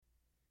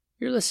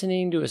You're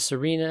listening to a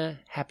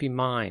Serena Happy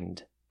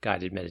Mind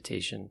guided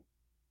meditation.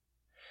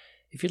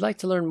 If you'd like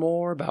to learn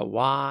more about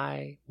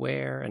why,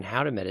 where, and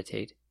how to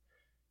meditate,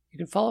 you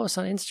can follow us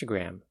on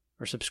Instagram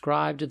or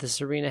subscribe to the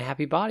Serena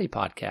Happy Body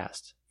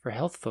podcast for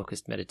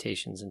health-focused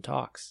meditations and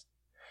talks,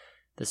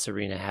 the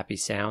Serena Happy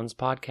Sounds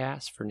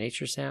podcast for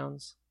nature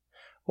sounds,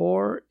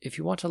 or if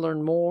you want to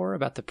learn more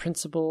about the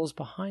principles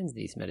behind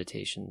these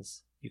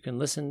meditations, you can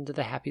listen to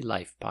the Happy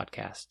Life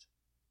podcast.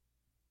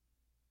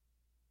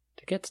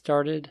 To get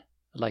started,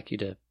 I'd like you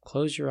to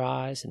close your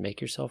eyes and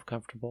make yourself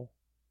comfortable.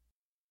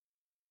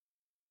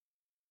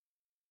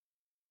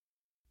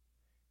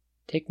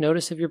 Take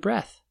notice of your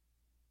breath.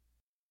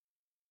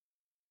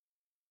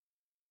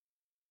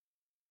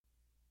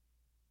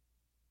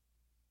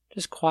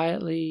 Just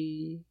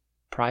quietly,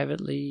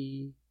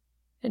 privately,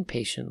 and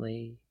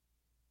patiently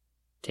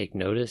take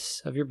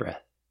notice of your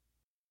breath.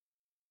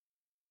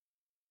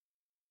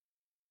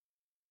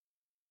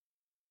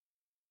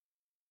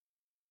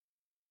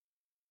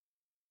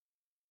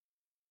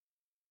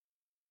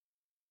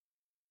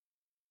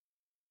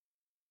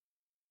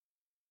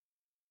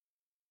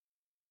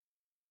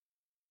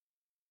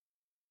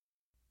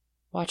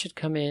 Watch it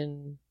come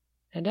in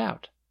and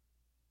out.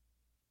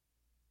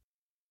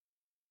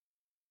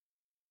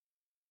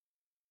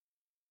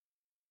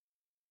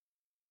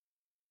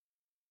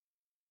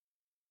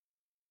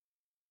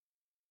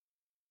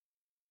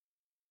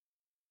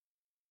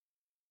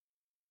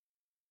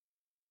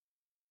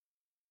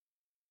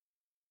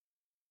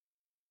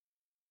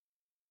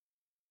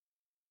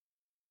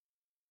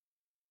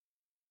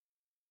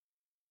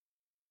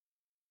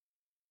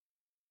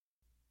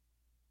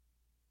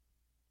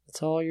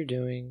 That's all you're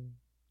doing,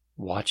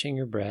 watching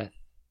your breath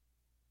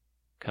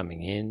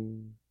coming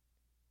in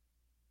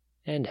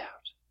and out.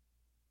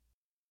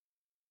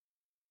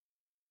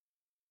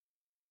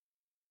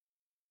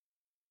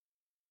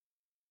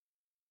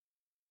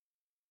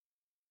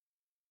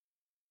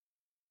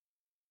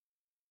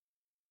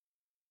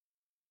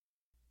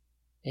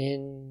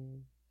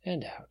 In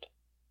and out.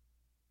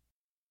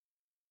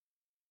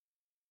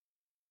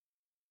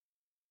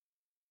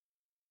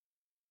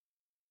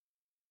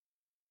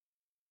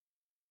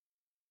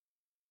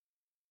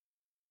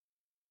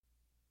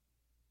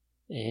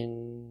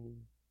 In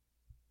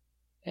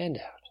and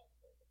out.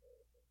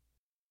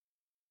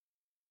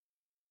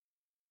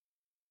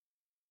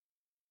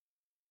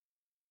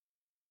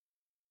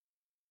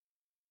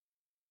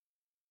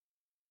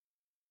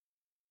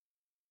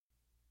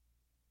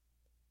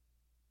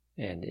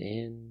 And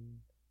in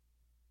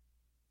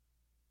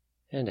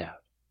and out.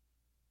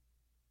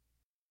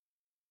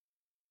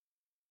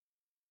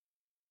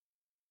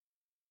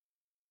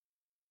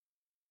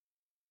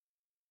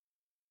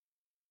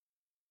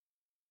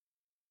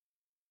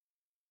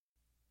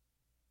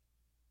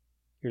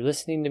 You're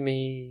listening to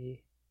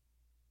me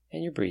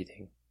and you're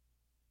breathing.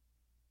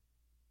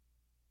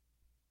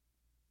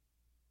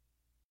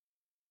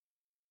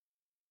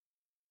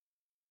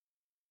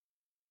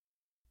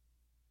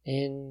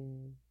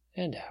 In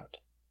and out.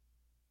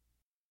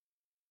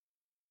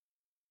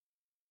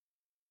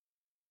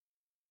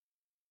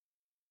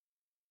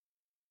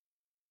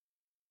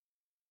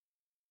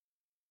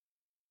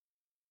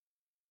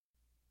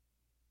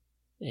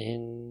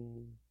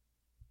 In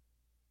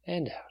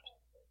and out.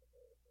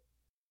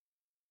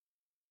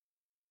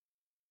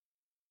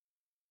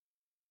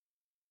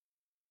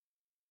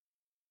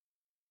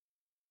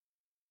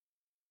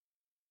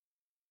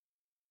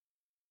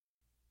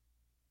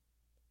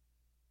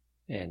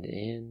 And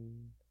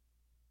in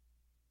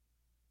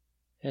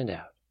and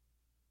out.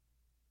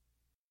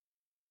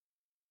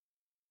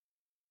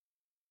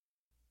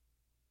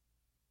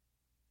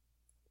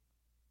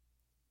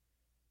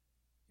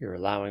 You're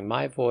allowing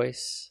my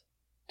voice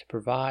to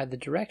provide the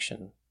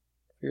direction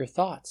for your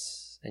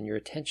thoughts and your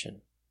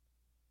attention.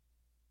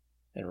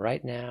 And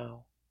right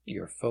now,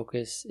 your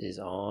focus is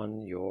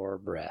on your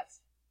breath.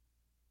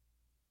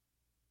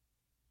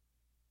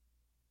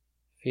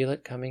 Feel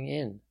it coming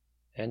in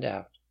and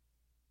out.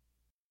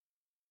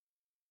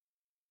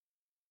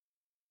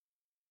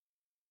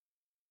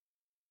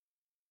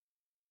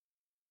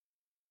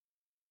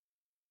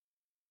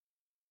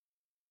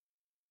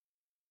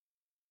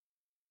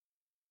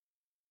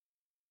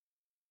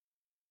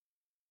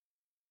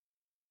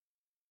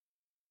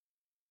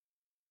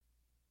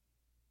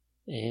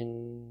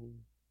 In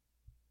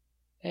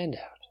and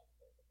out.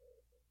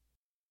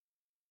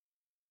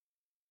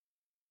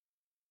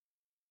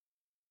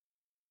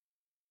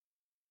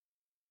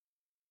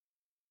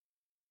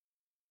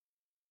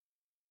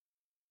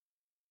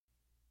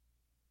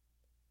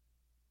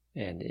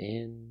 And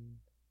in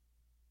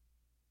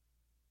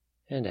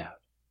and out.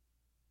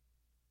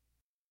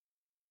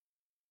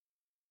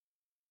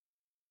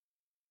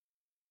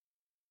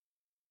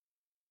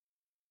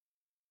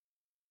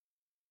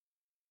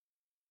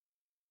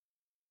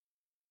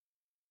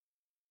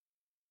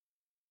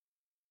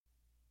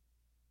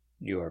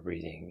 You are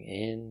breathing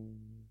in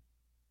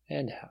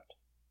and out.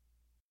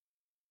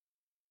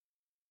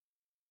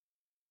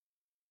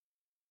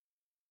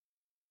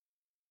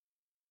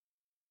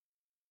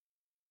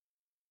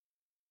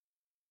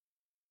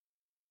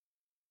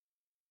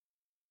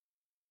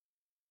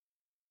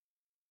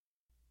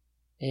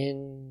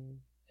 in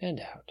and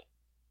out.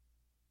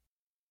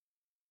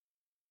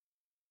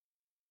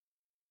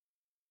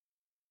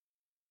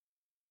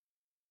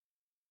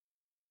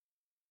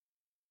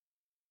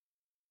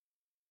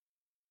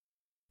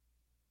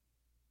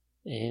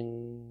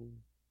 In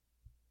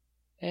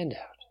and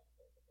out.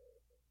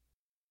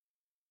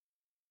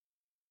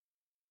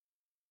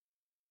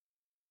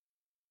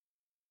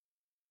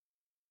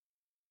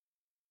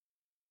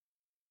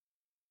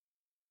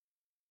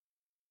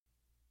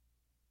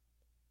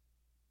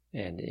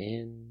 And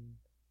in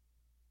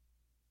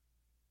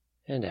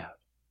and out.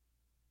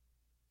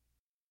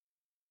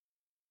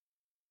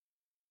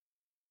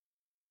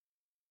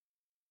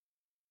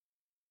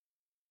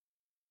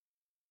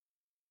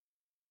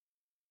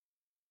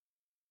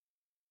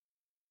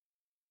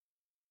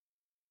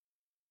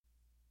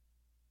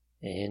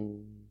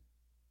 In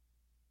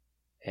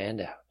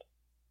and out.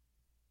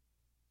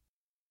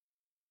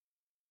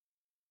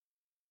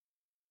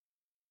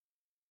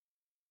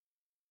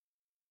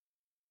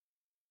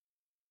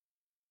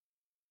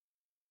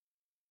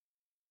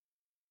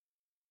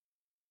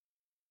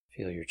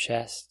 Feel your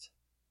chest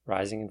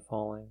rising and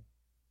falling.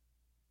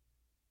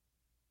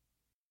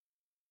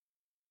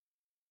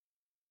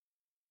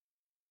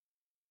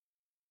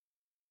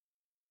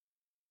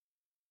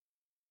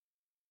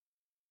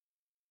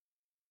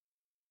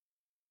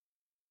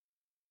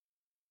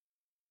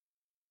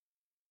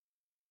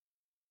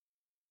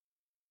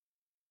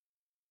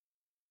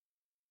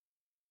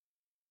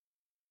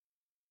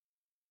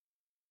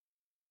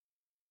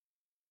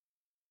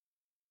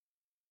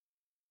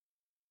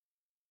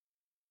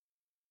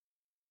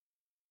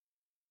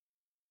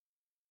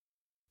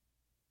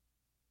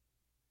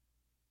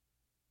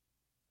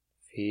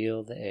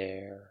 Feel the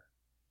air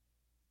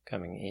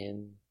coming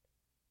in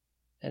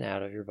and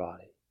out of your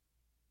body.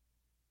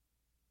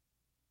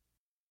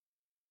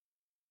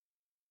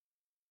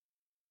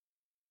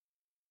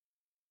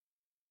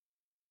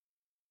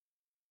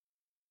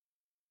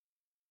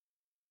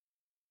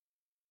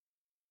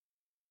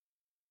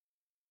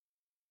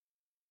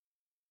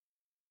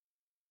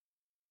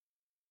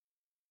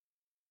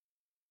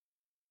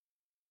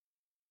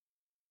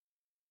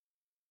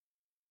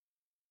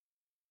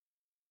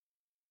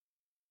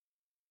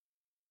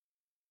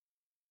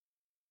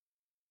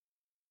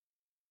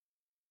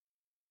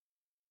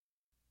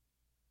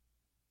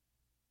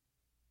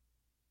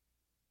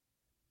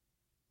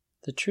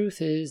 The truth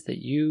is that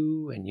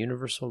you and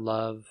universal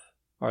love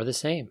are the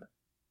same.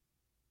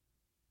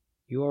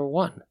 You are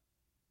one.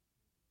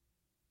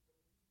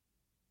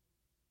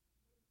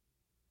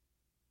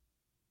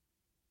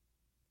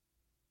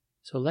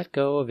 So let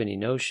go of any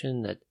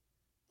notion that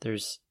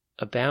there's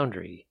a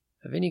boundary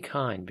of any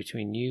kind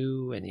between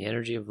you and the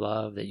energy of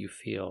love that you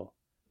feel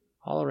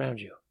all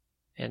around you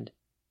and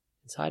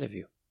inside of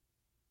you.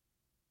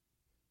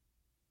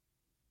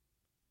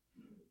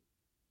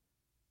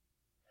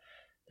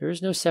 There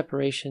is no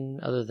separation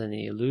other than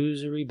the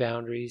illusory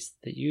boundaries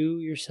that you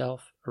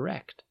yourself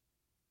erect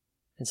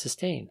and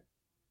sustain.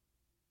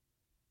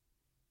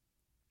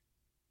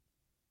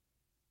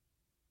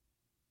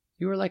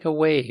 You are like a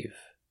wave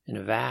in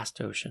a vast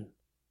ocean.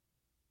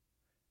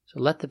 So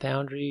let the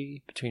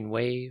boundary between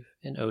wave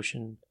and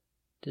ocean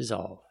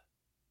dissolve.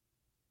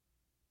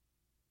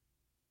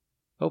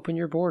 Open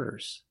your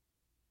borders.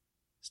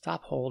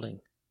 Stop holding.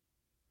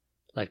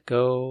 Let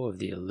go of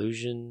the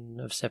illusion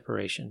of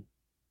separation.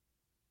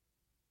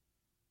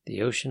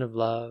 The ocean of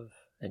love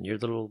and your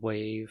little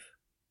wave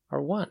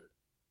are one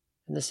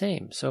and the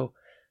same. So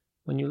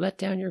when you let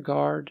down your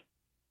guard,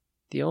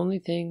 the only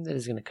thing that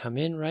is going to come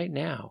in right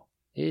now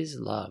is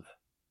love.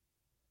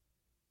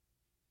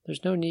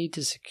 There's no need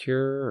to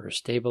secure or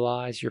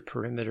stabilize your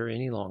perimeter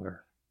any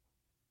longer.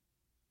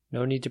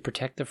 No need to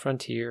protect the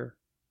frontier.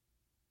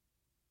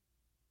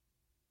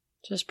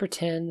 Just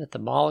pretend that the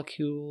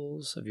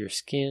molecules of your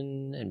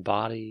skin and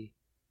body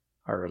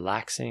are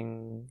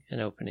relaxing and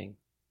opening.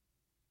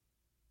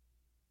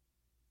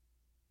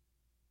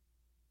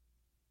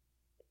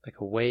 Like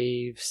a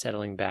wave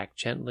settling back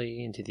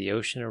gently into the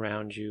ocean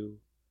around you.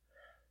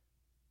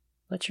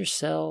 Let your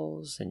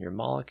cells and your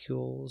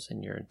molecules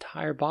and your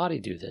entire body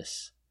do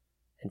this,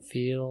 and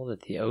feel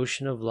that the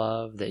ocean of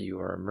love that you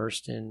are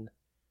immersed in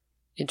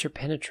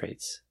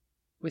interpenetrates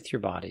with your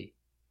body,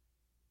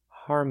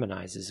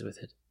 harmonizes with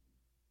it,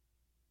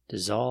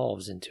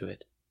 dissolves into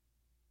it,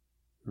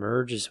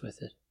 merges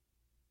with it,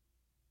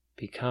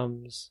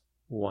 becomes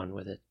one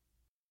with it.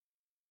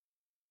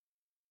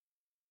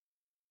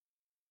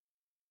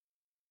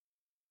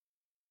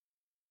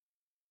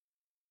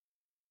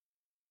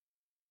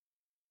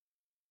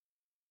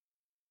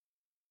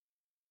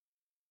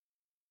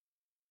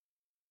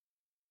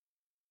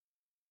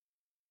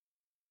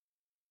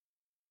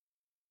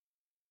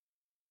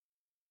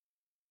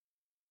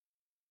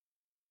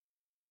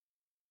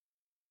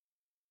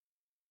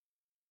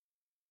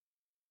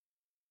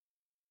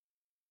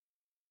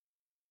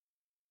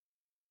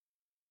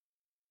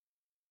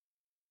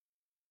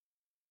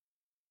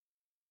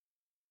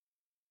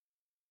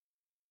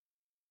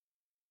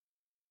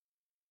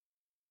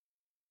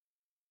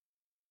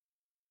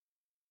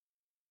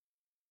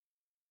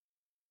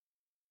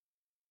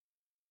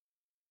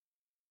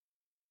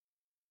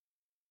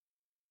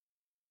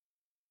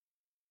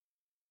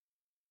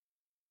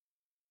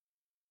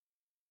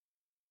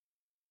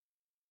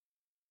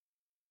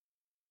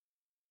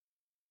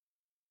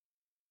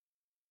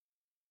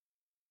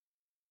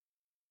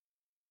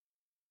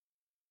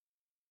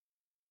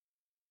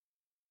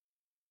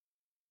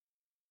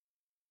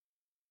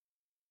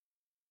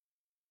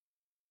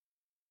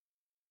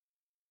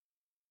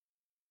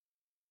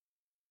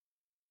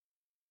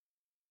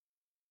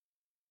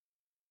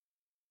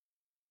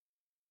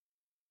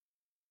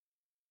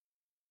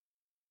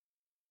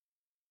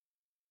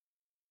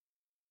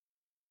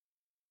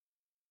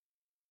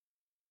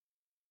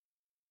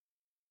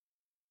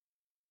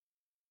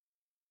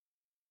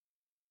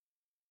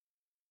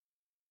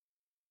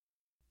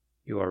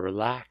 You are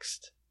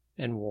relaxed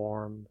and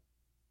warm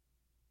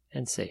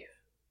and safe.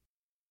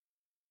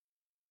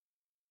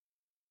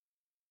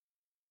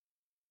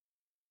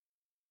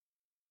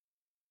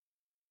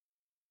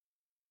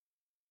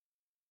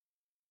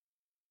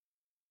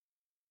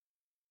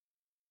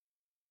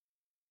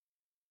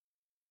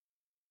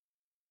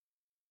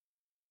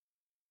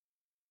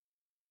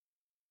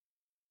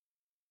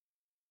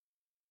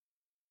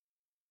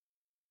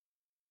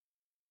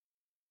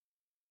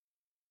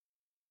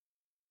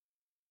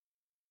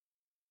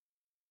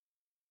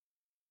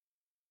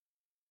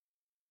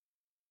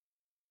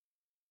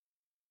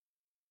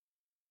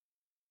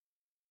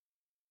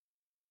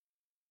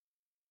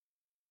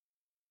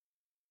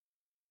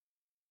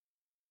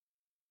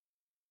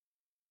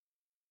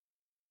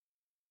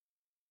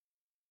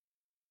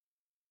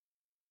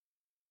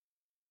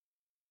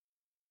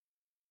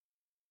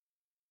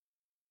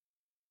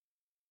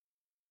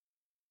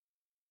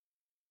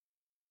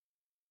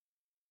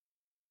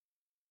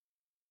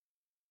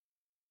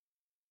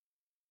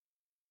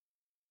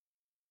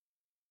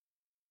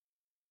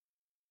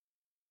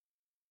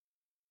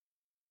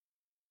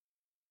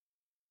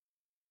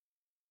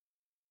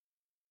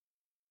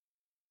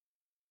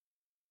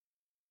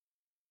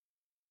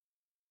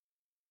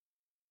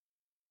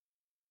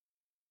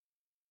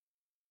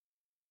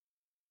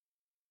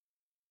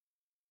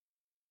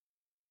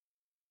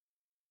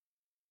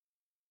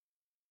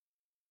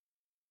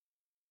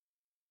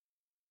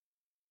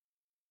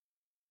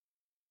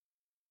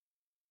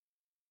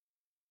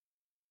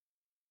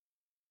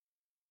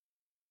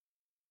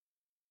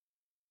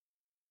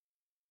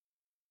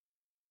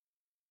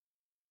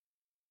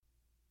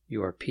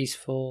 You are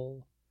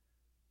peaceful,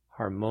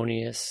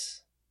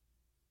 harmonious,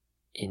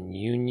 in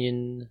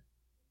union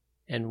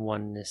and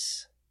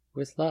oneness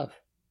with love.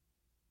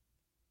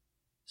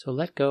 So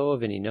let go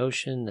of any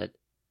notion that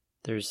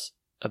there's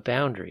a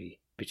boundary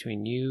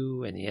between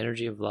you and the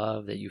energy of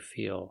love that you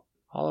feel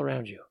all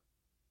around you.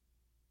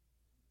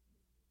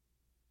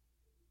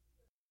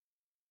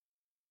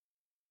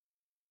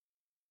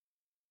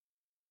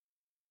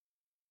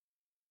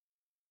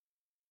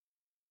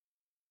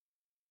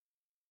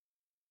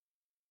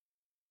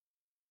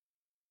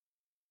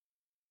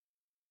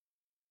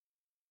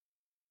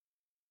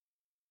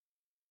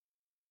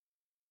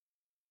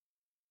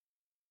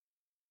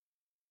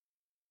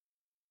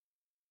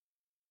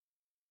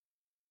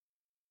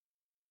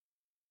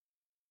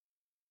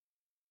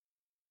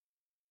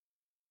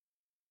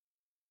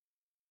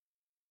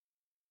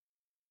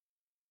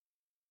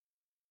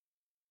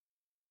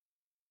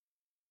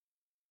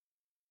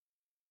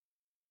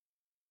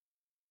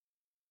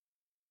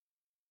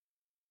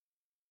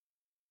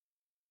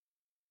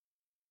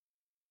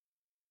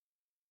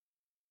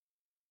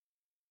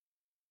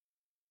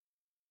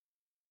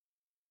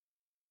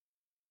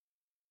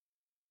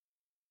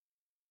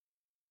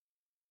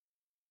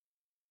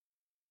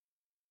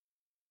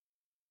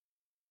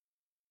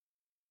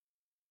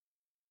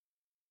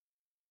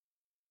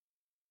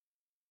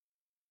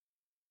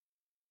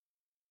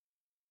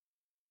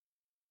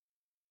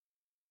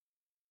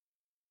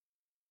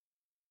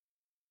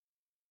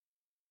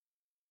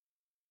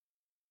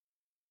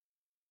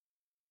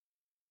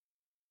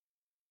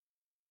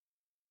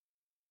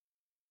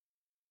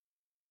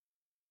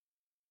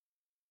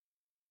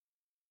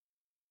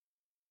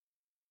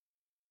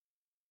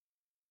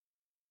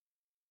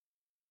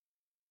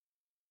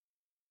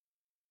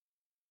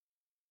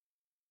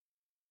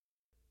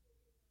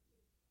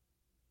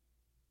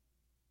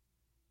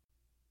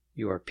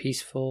 You are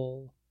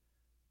peaceful,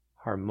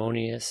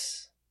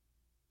 harmonious,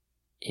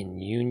 in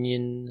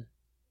union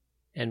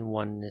and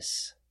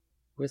oneness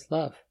with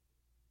love.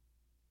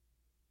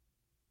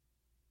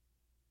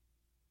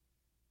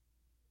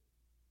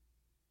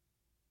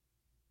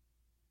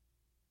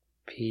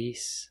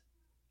 Peace,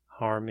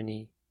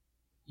 harmony,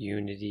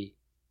 unity,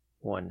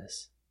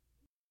 oneness.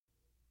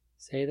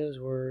 Say those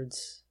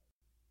words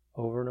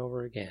over and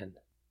over again.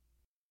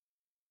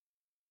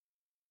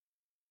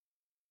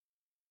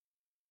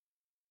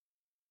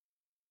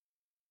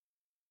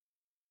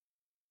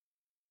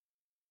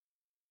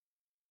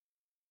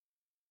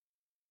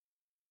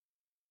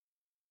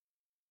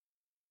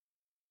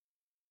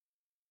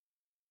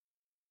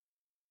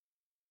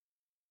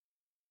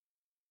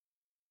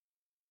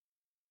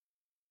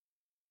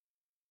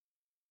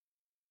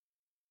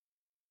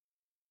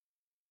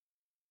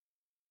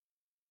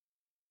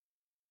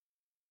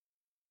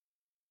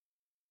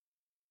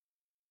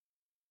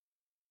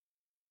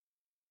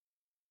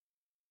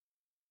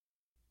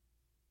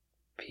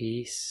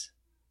 Peace,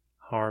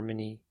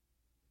 harmony,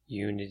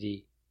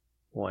 unity,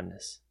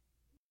 oneness.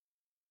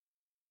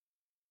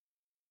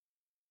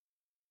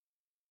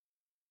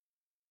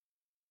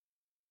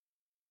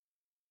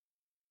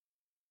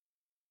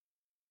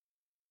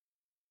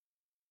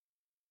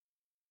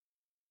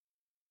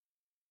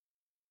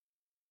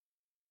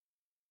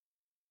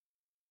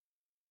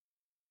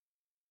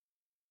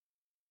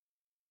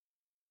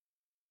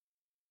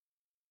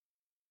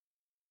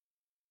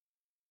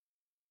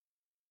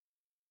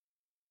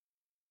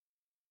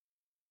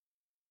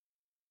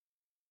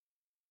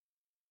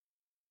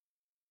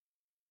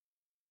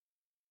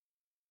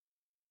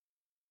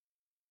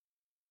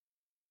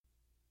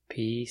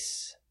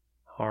 peace,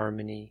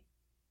 harmony,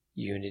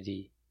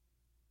 unity,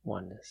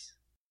 oneness.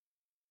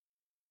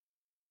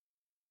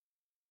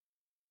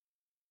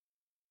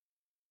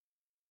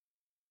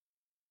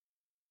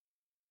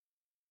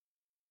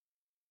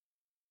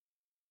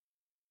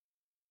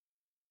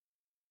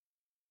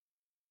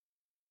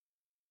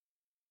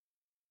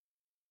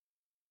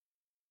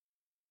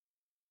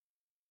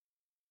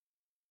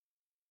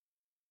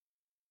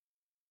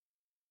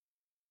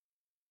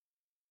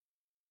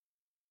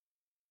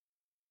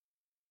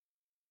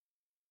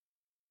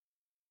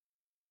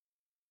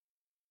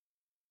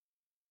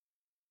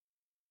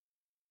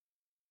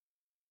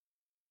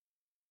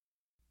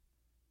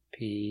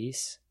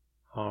 Peace,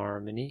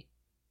 harmony,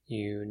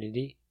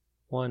 unity,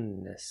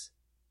 oneness.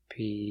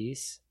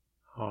 Peace,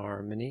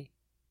 harmony,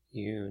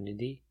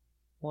 unity,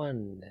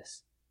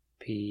 oneness.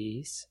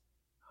 Peace,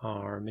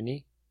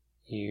 harmony,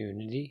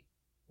 unity,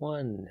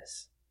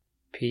 oneness.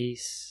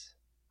 Peace,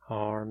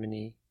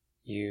 harmony,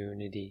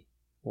 unity,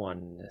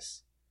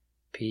 oneness.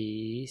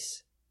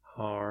 Peace,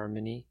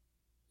 harmony,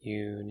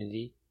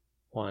 unity,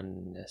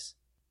 oneness.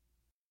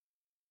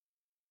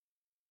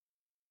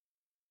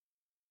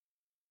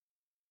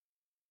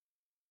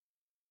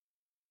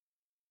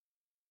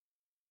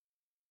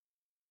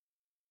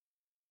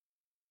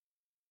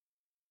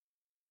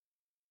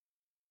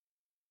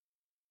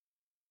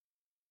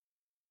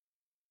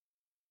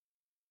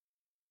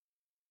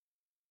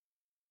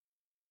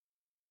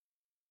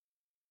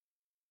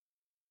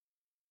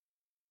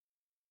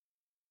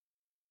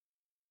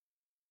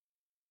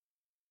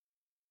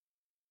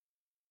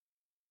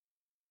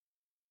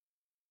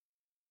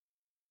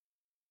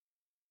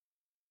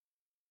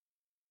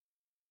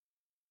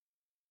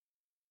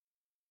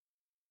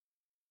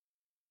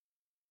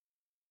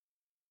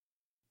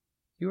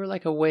 You are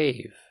like a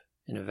wave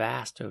in a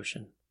vast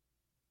ocean.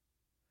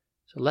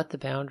 So let the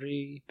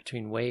boundary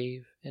between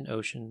wave and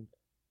ocean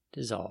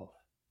dissolve.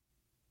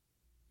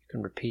 You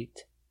can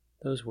repeat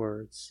those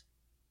words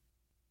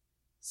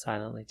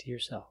silently to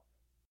yourself.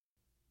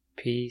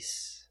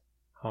 Peace,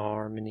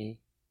 harmony,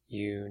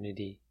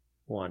 unity,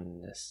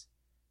 oneness.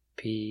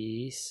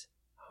 Peace,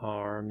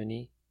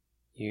 harmony,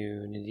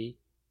 unity,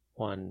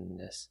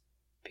 oneness.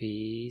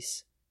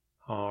 Peace,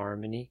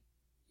 harmony,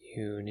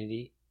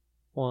 unity,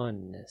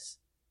 oneness.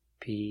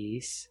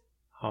 Peace,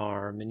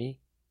 harmony,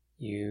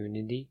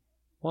 unity,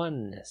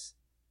 oneness.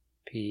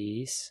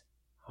 Peace,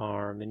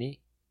 harmony,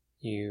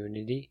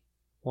 unity,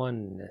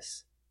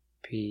 oneness.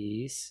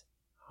 Peace,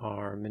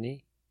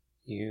 harmony,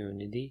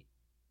 unity,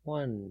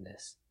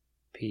 oneness.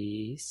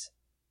 Peace,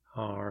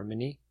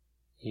 harmony,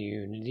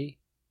 unity,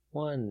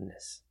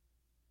 oneness.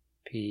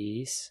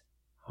 Peace,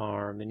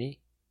 harmony,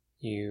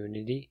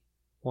 unity,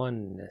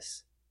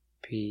 oneness.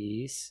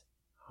 Peace,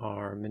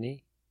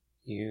 harmony,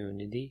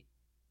 unity,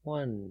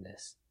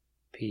 oneness.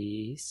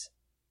 Peace,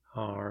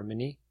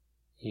 harmony,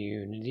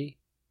 unity,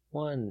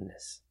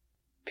 oneness.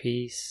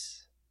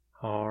 Peace,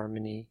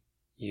 harmony,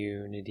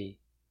 unity,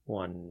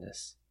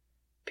 oneness.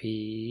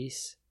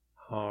 Peace,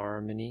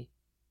 harmony,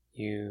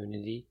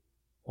 unity,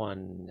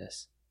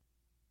 oneness.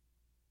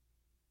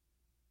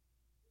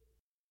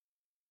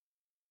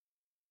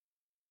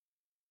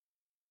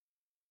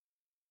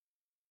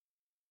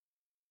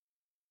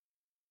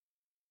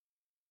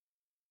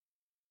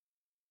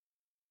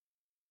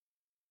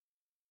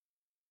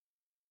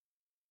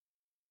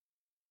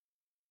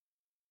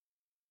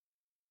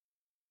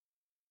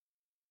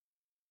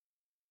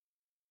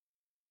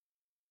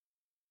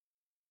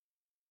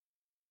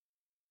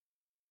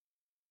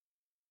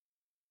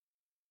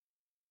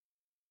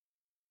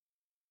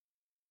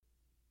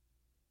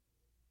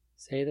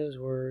 Say those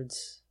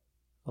words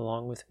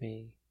along with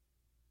me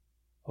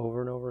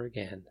over and over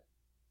again.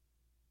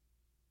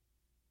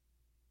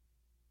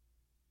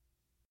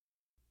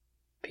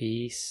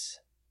 Peace,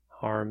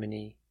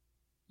 harmony,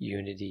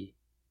 unity,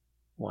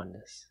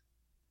 oneness.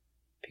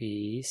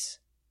 Peace,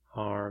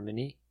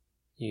 harmony,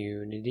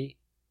 unity,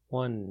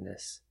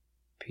 oneness.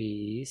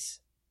 Peace,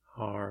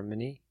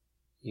 harmony,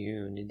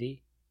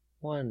 unity,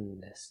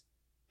 oneness.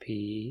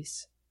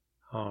 Peace,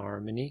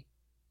 harmony,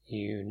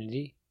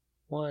 unity,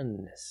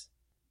 oneness.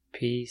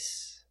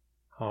 Peace,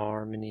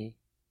 harmony,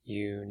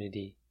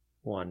 unity,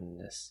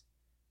 oneness.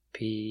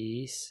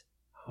 Peace,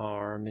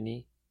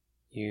 harmony,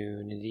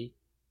 unity,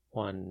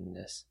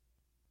 oneness.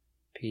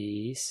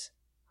 Peace,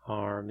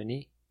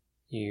 harmony,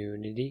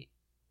 unity,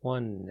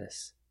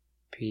 oneness.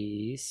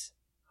 Peace,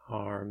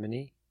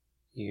 harmony,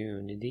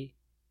 unity,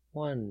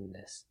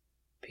 oneness.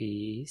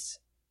 Peace,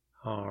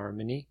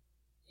 harmony,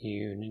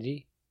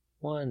 unity,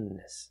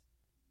 oneness.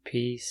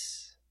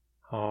 Peace,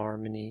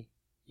 harmony,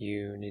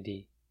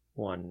 unity,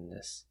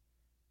 oneness.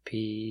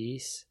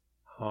 Peace,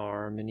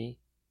 harmony,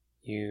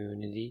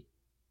 unity,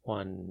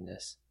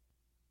 oneness.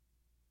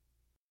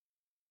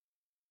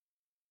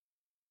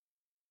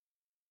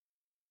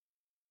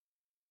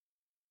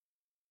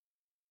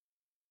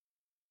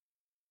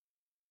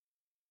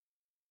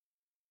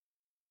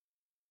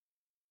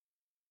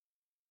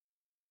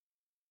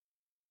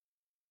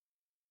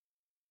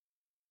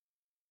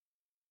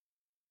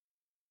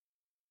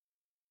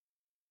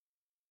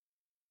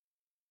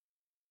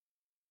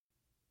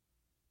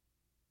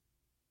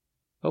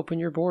 Open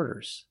your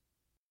borders.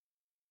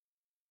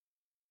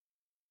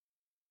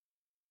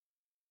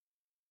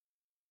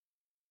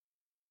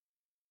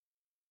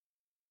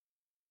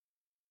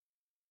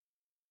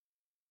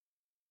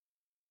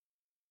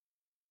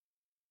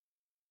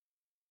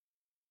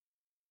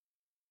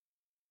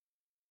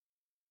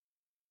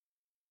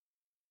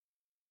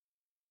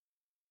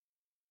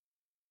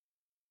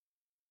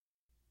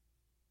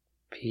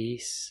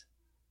 Peace,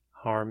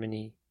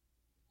 harmony,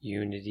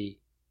 unity,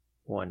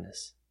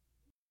 oneness.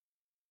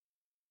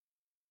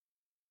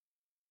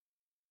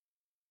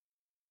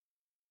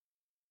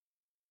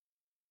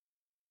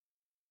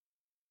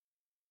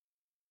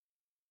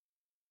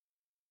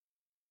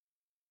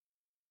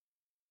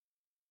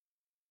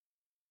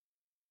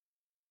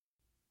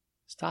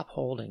 Stop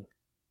holding.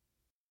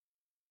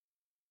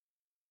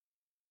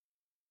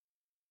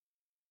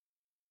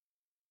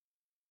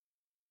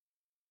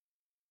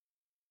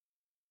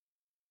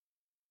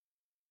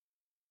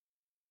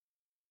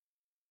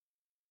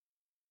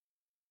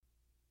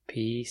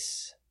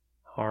 Peace,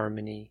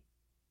 harmony,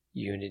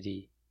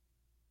 unity,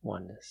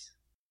 oneness.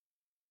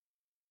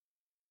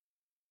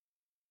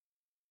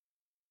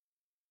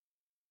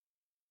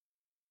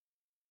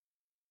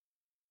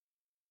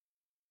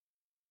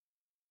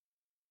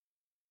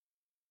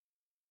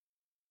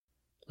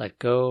 Let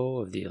go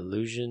of the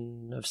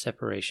illusion of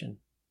separation.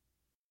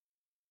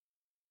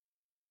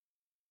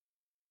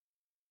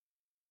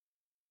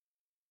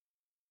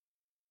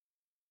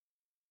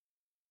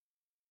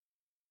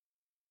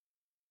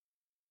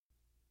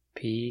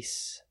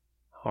 Peace,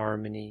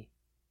 harmony,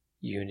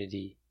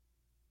 unity,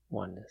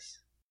 oneness.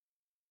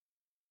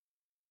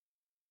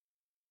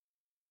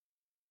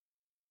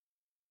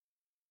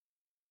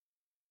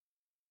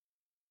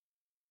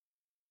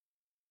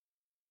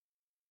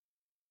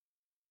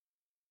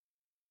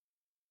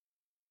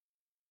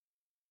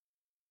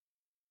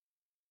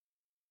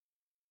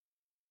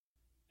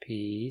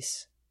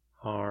 Peace,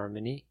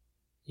 harmony,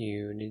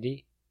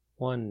 unity,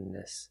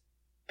 oneness.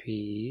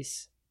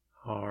 Peace,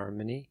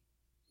 harmony,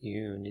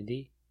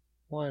 unity,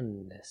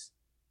 oneness.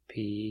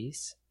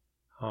 Peace,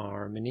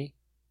 harmony,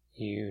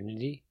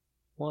 unity,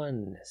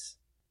 oneness.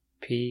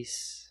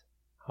 Peace,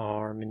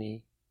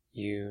 harmony,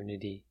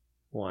 unity,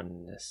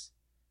 oneness.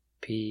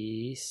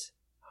 Peace,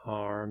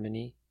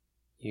 harmony,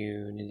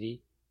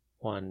 unity,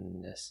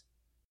 oneness.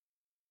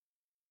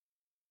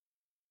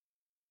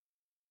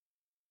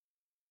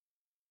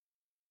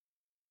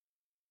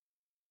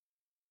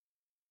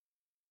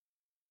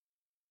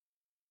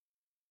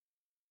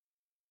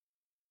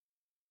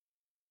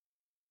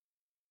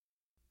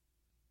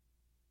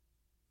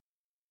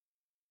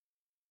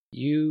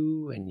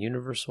 You and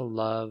universal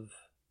love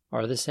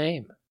are the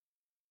same.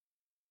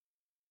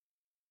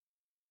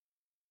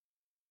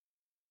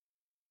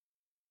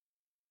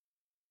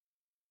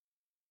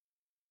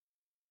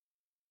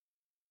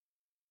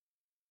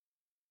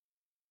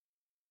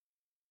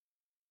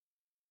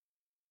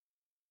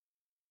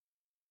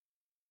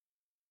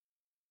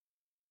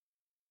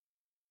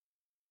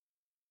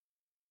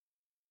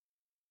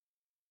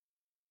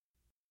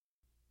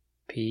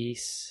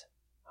 Peace,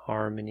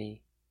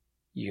 harmony,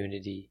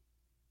 unity,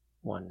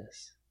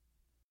 oneness.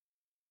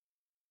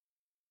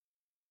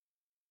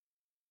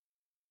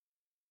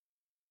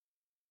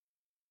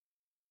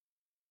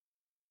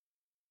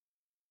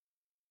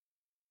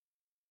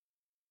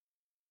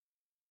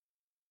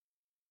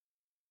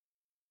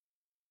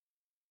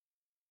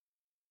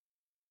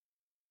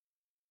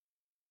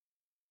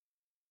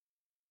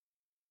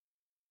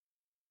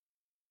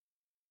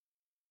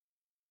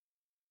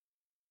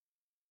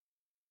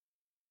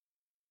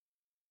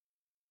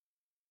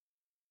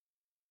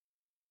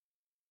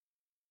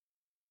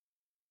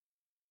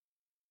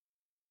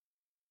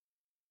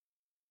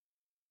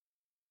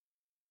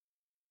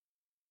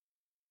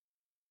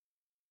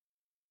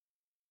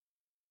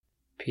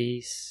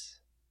 Peace,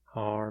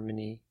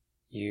 harmony,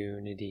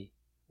 unity,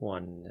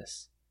 oneness.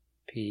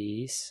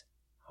 Peace,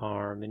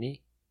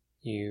 harmony,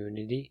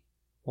 unity,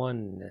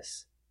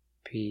 oneness.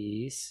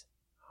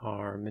 Peace,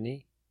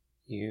 harmony,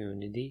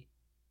 unity,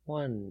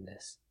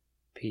 oneness.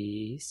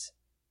 Peace,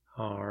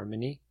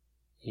 harmony,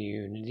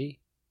 unity,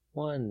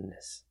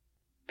 oneness.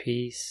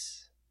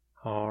 Peace,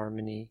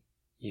 harmony,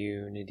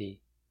 unity,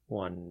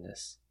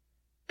 oneness.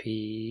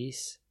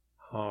 Peace,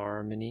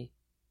 harmony,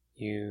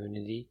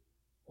 unity,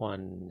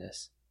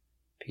 oneness.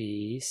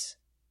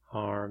 Peace,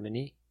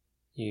 harmony,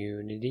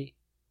 unity,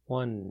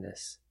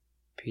 oneness.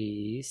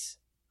 Peace,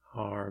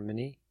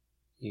 harmony,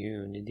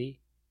 unity,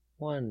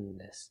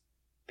 oneness.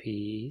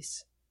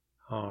 Peace,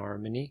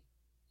 harmony,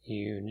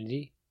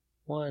 unity,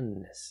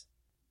 oneness.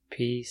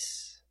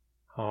 Peace,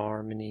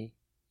 harmony,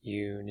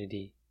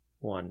 unity,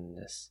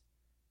 oneness.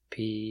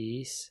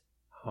 Peace,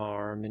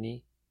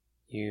 harmony,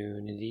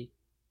 unity,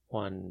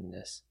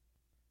 oneness.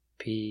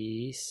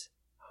 Peace,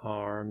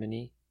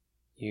 harmony,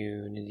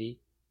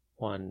 unity,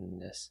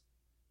 oneness.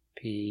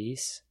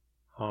 Peace,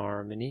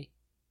 harmony,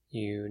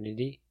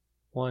 unity,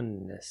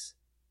 oneness.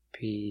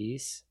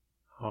 Peace,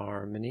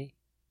 harmony,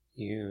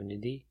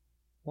 unity,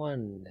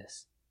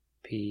 oneness.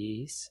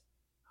 Peace,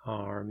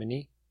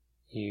 harmony,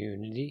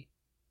 unity,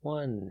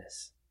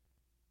 oneness.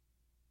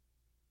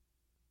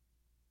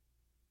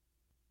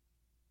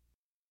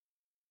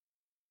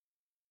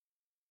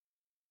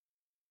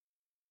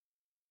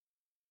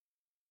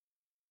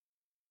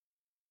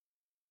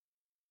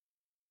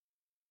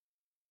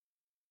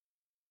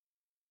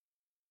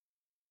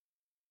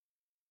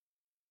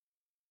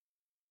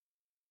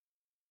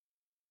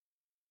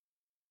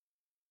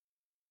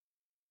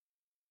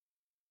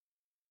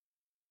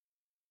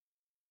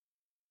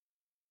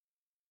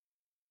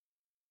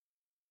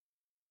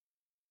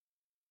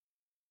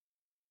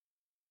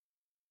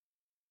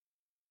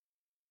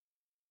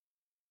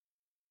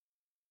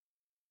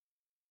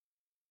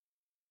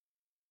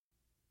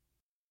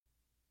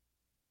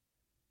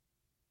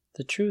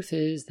 The truth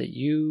is that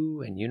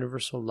you and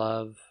universal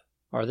love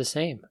are the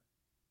same.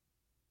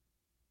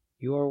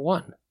 You are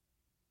one.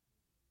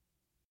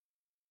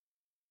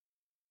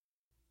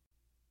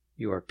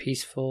 You are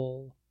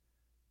peaceful,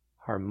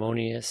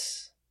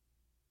 harmonious,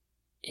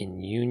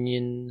 in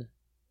union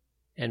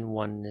and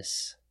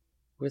oneness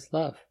with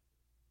love.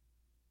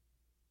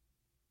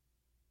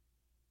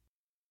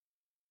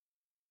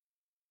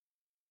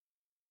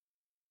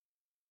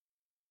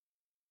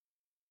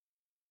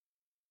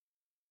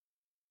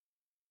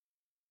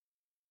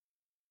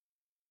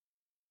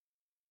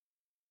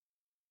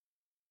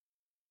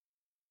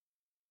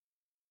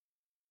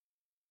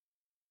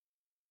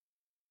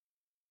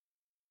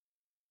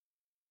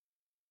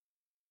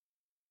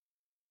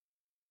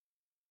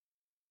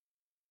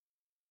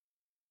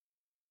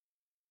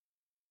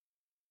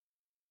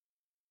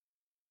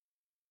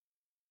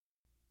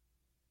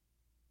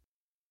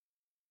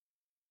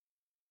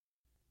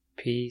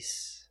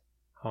 Peace,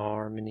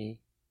 harmony,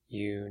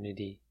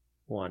 unity,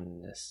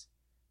 oneness.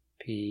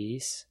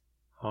 Peace,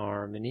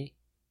 harmony,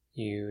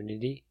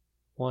 unity,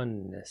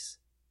 oneness.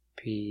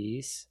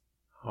 Peace,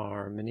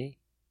 harmony,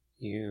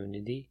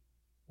 unity,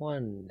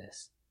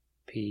 oneness.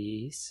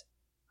 Peace,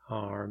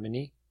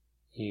 harmony,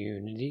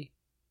 unity,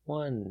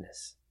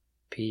 oneness.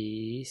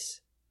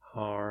 Peace,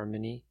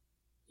 harmony,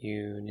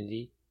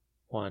 unity,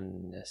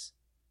 oneness.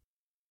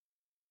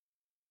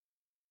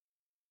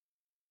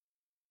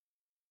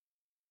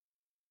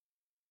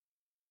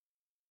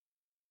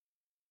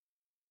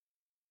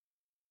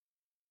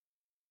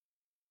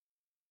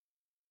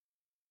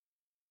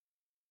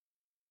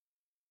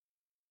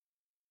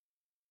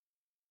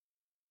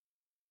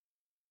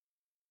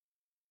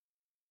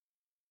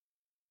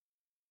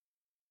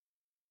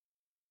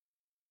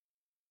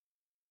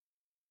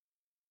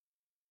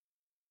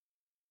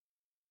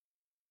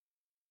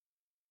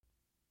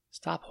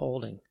 Stop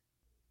holding.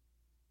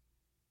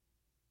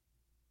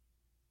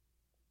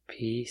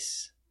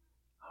 Peace,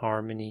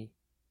 harmony,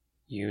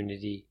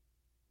 unity,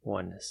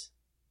 oneness.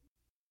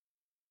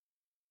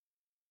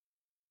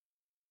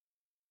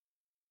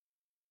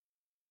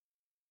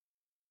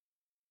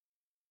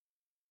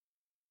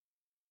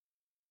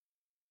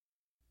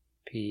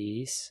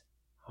 Peace,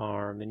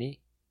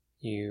 harmony,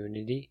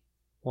 unity,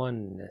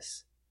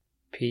 oneness.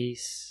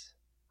 Peace,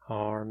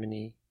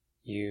 harmony,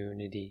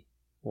 unity,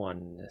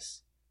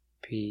 oneness.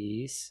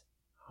 Peace,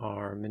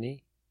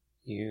 harmony,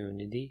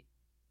 unity,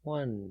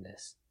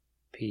 oneness.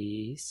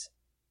 Peace,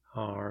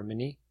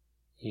 harmony,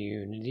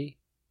 unity,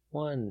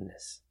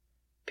 oneness.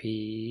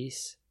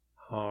 Peace,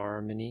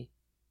 harmony,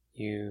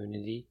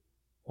 unity,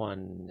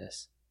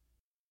 oneness.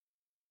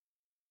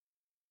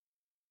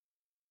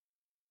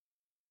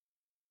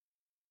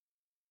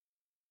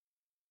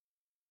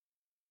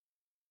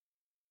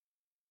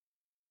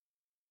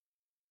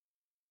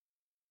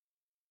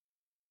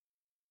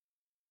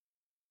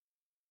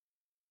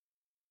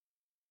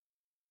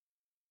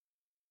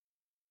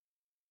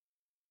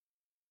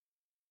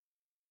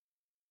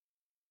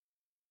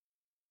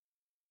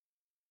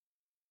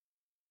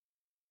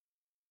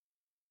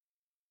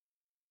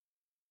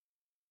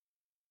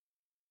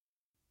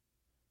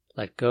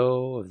 Let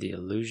go of the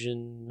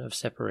illusion of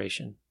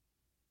separation.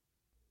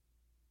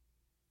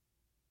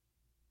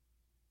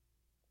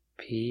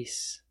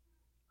 Peace,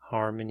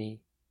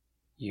 harmony,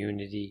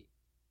 unity,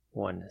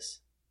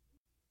 oneness.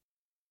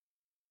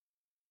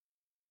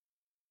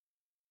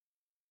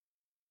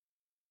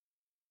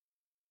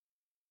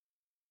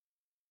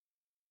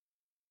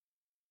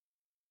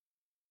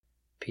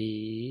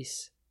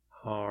 Peace,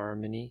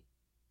 harmony,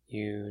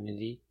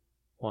 unity,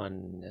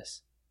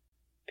 oneness.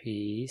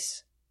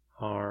 Peace,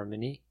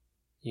 harmony,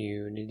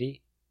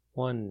 unity,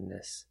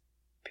 oneness.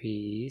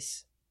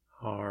 Peace,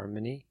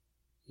 harmony,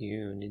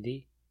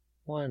 unity,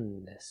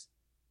 oneness.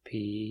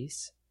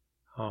 Peace,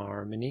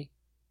 harmony,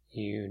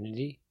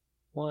 unity,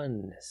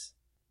 oneness.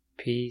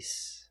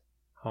 Peace,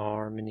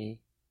 harmony,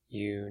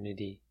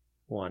 unity,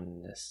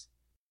 oneness.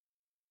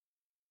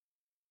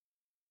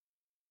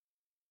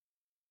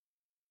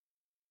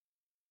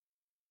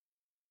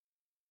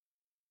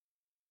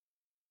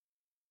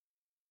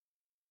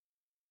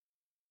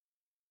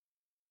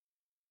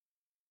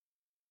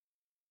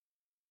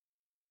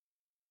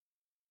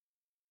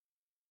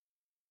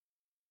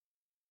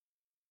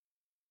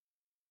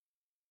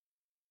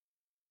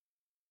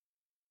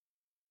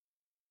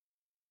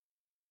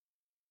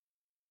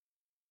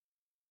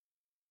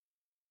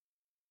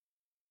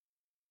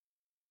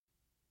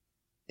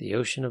 the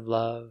ocean of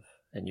love,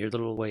 and your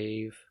little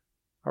wave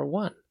are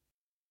one.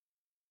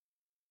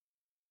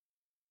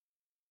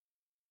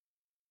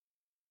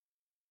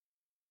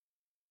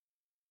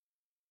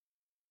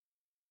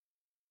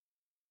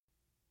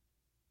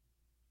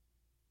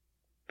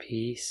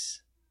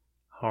 Peace,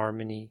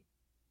 harmony,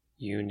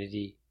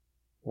 unity,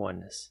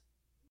 oneness.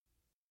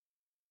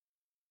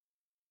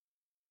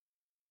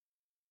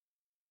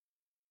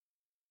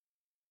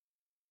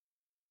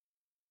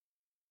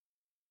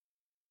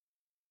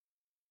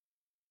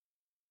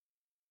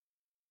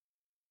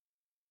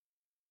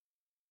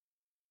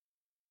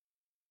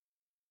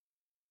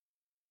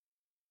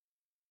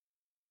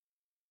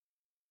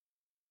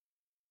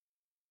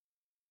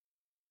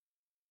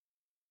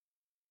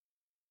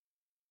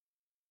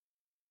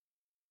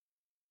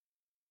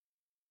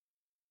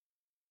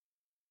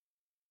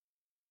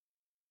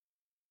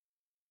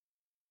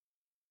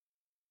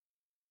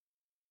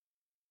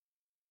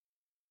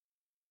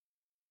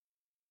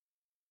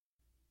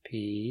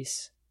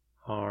 Peace,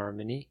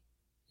 harmony,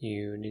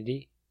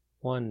 unity,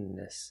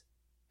 oneness.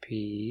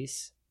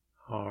 Peace,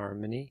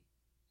 harmony,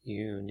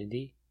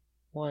 unity,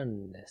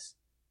 oneness.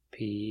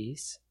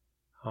 Peace,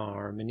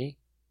 harmony,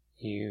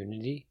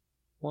 unity,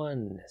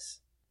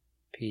 oneness.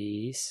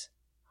 Peace,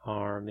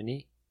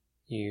 harmony,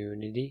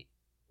 unity,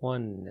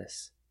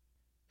 oneness.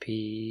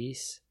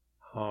 Peace,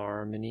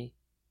 harmony,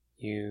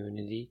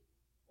 unity,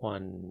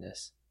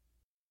 oneness.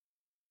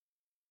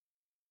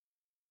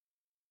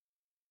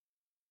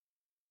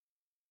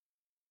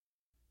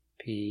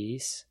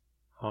 Peace,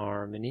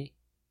 harmony,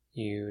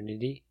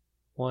 unity,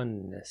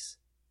 oneness.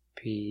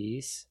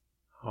 Peace,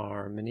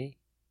 harmony,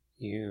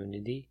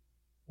 unity,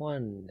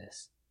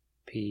 oneness.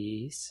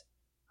 Peace,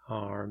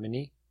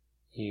 harmony,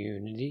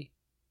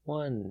 unity,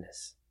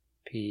 oneness.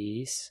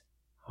 Peace,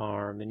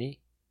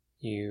 harmony,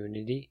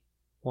 unity,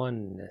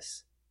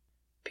 oneness.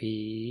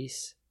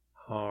 Peace,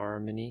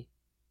 harmony,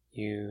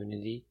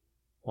 unity,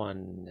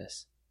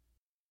 oneness.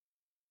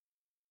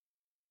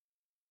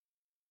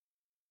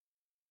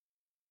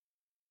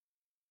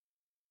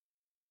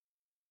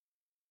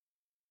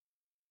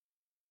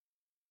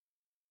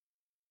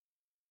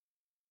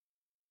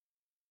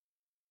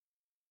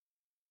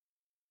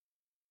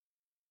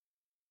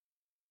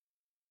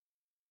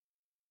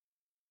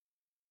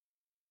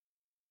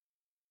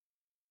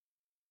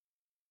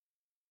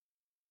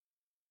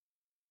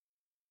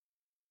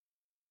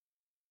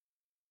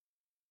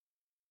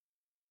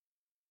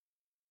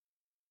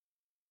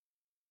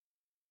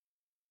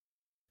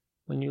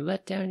 When you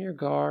let down your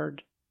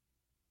guard,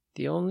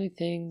 the only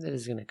thing that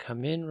is going to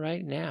come in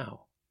right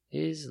now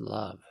is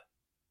love.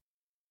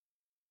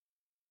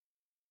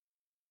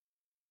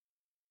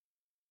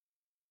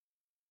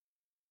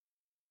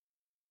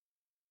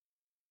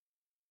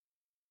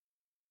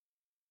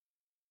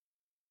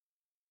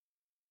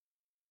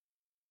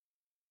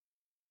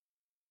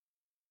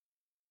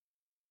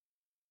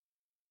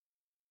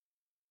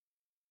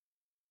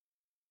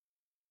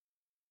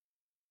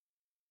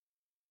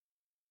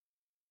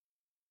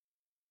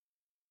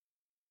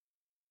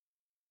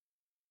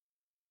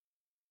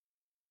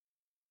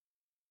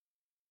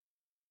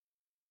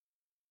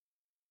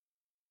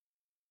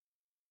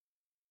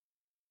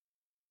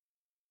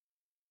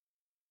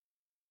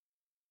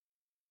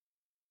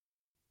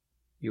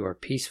 You are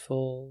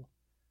peaceful,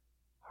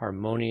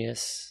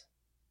 harmonious,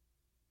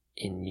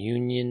 in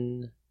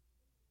union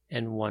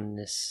and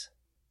oneness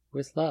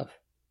with love.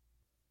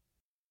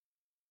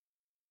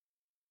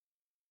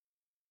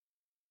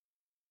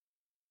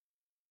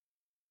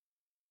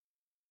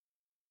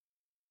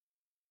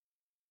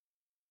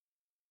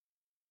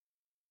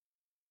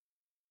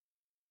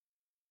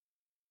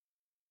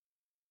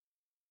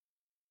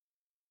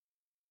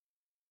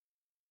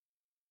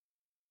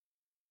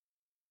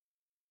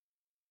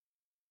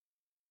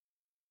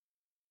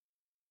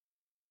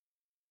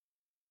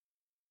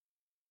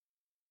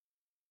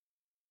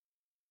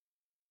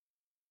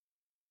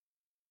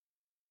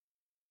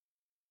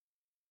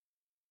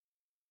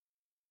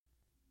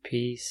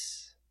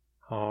 Peace,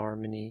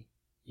 harmony,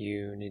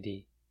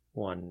 unity,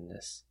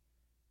 oneness.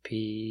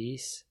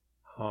 Peace,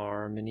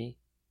 harmony,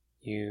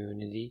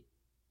 unity,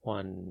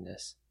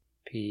 oneness.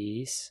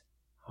 Peace,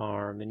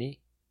 harmony,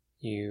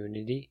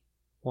 unity,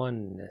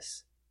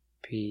 oneness.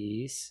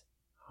 Peace,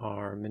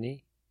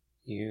 harmony,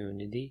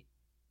 unity,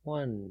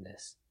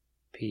 oneness.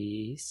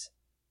 Peace,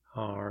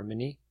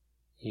 harmony,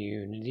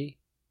 unity,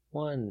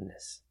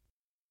 oneness.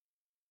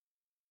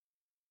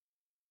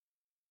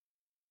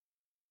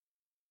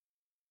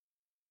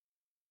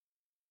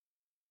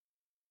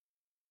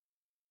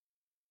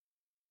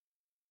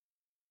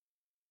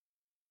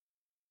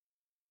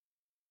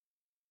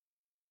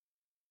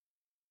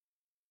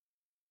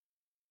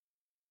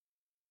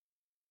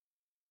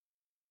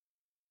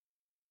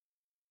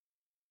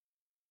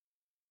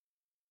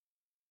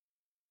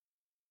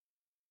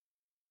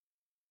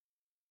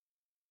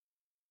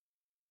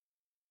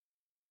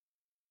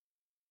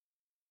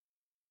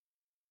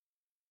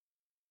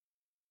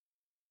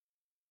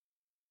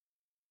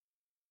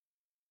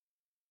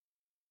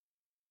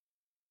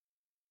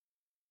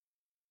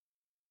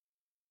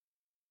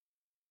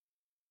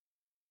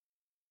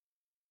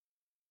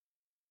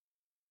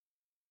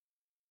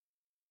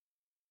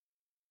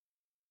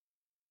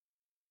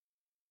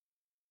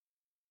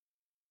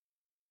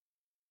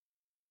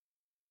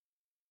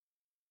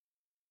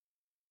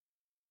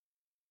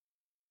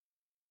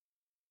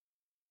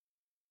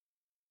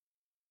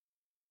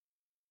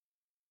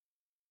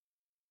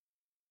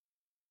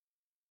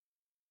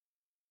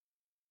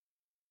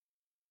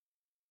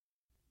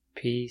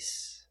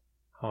 peace,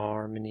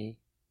 harmony,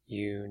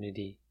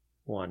 unity,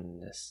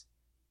 oneness.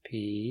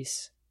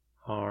 Peace,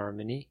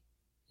 harmony,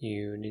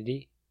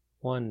 unity,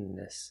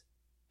 oneness.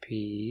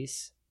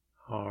 Peace,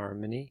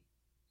 harmony,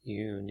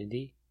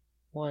 unity,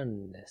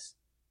 oneness.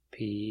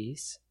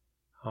 Peace,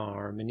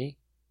 harmony,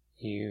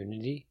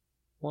 unity,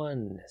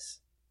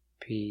 oneness.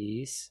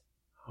 Peace,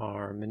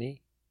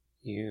 harmony,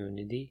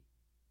 unity,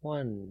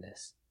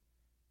 oneness.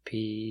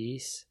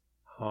 Peace,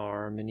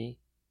 harmony,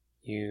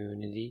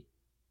 unity,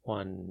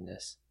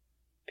 oneness.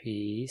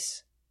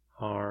 Peace,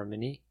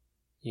 harmony,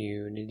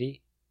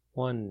 unity,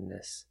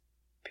 oneness.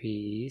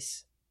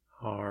 Peace,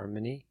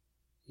 harmony,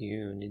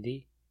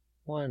 unity,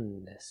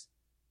 oneness.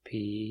 Peace,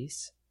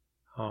 harmony,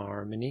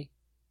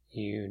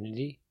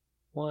 unity,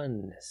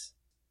 oneness.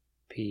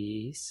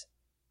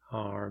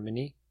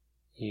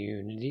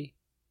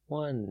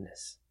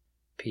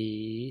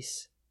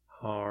 Peace,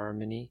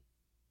 harmony,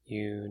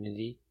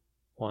 unity,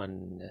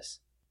 oneness.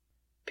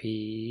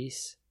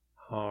 Peace,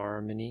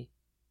 harmony,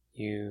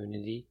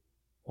 unity,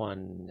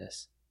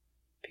 oneness.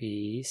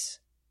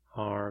 Peace,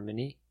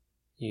 harmony, unity,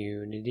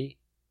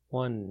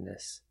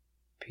 oneness.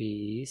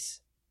 Peace,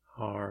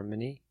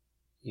 harmony,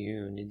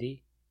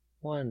 unity,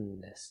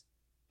 oneness.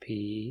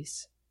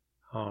 Peace,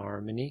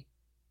 harmony,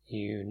 unity, oneness. Peace, harmony,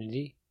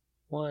 unity,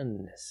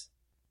 oneness.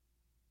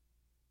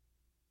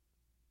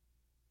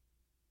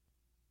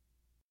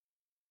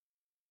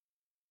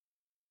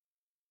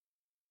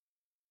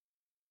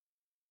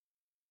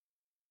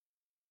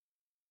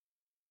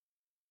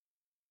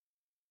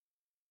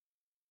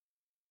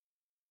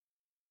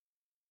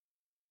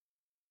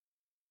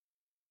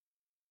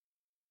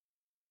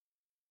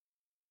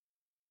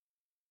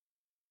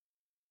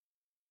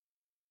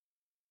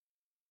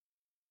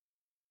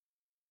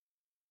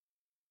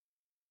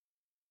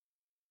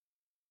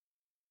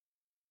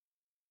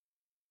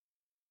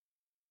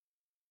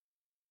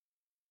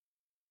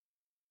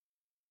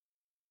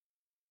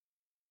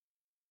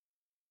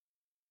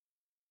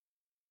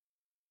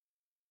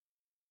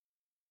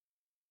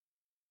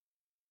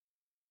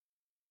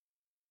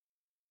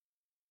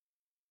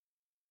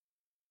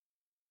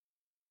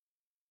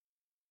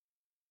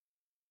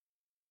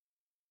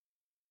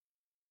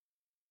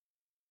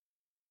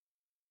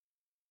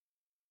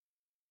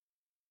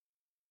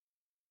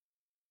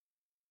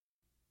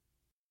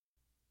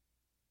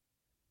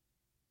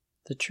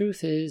 The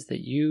truth is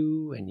that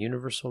you and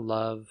universal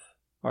love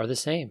are the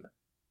same.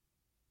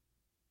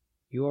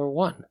 You are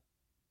one.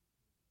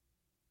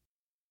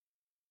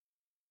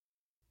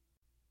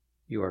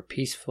 You are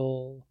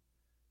peaceful,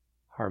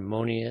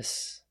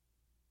 harmonious,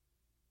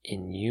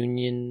 in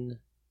union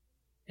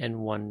and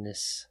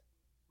oneness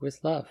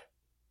with love.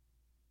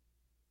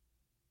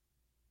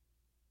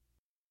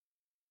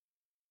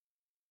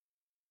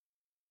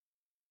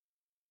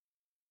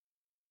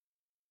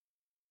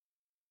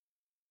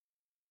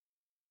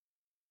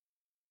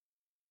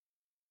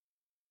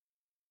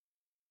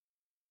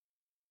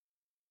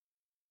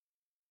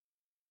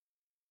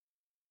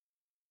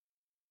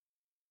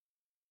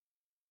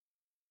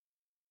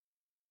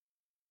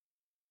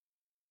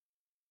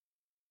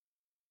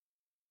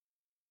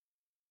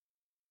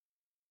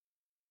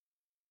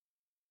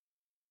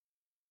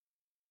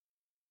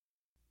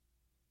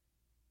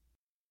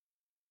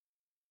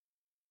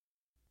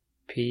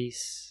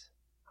 Peace,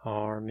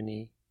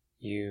 harmony,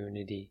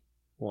 unity,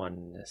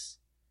 oneness.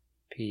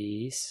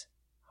 Peace,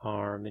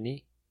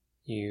 harmony,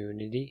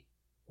 unity,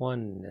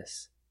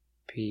 oneness.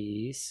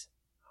 Peace,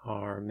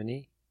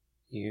 harmony,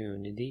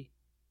 unity,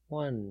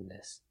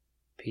 oneness.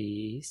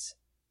 Peace,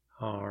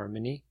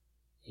 harmony,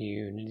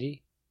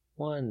 unity,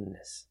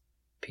 oneness.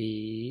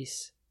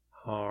 Peace,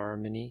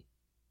 harmony,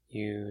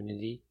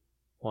 unity,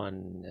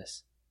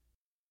 oneness.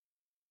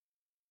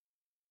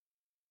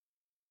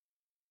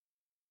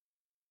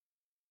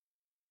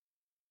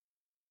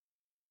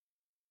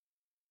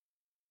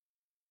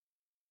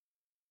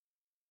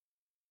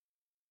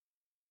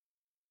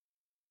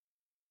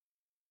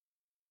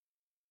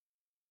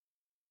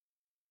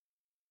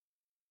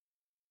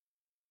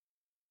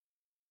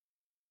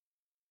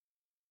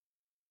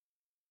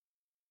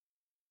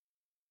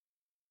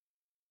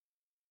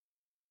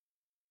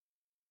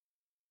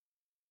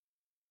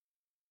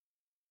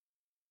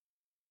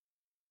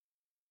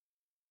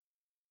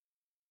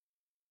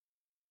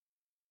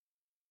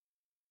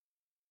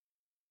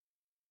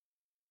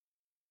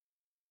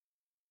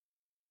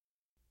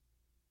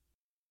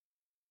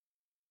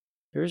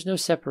 There is no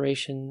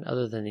separation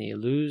other than the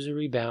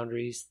illusory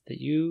boundaries that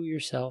you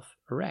yourself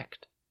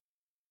erect.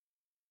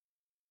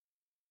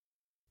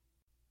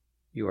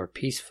 You are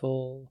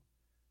peaceful,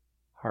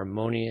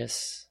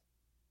 harmonious,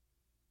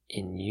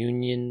 in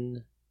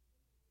union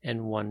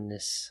and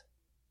oneness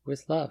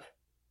with love.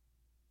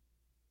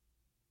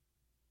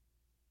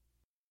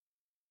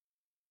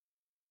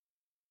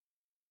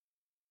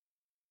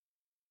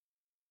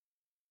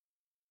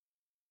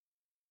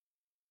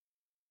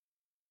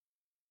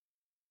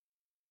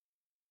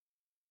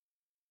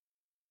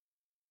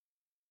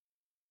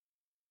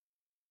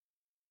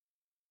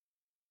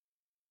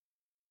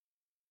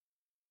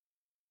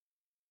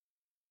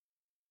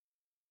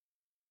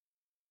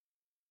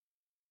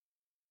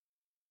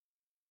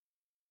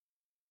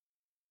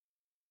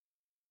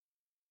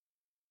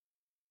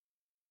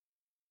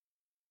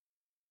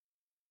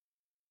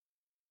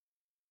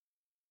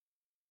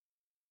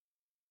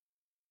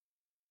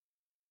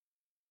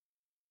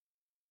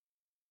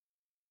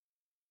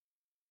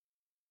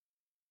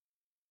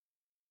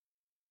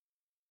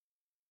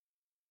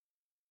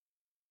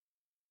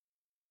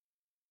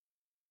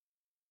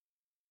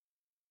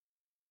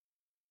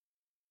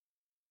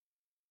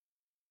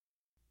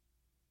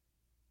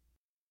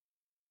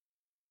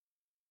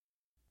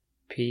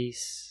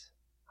 peace,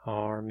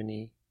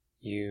 harmony,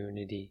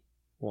 unity,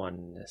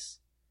 oneness,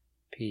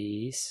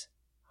 peace,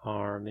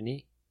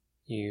 harmony,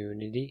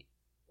 unity,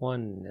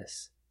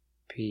 oneness,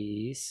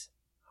 peace,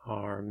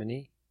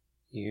 harmony,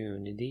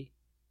 unity,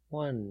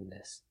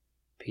 oneness,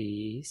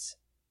 peace,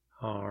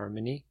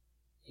 harmony,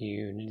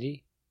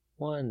 unity,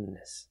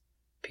 oneness,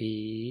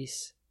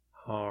 peace,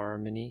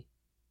 harmony,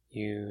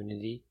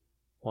 unity,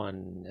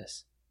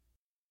 oneness.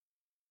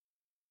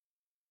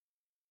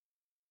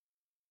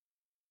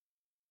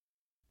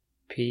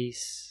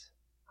 Peace,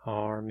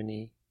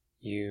 harmony,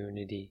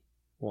 unity,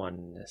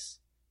 oneness.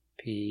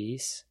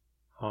 Peace,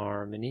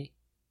 harmony,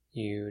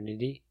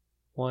 unity,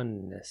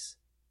 oneness.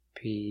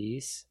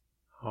 Peace,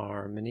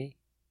 harmony,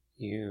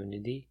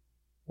 unity,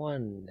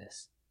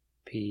 oneness.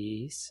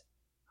 Peace,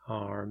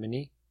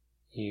 harmony,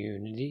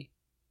 unity,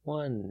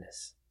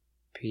 oneness.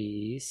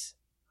 Peace,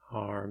 harmony,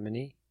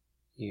 unity,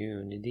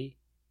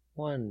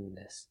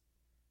 oneness.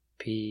 Peace,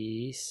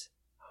 harmony, unity, oneness.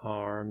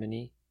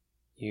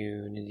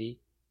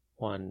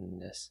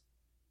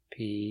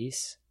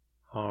 Peace,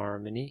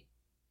 harmony,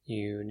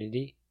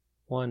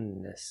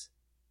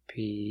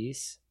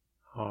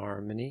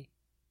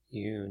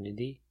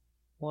 unity,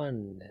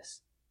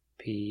 oneness.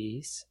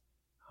 Peace,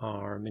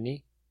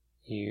 harmony,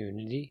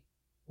 unity,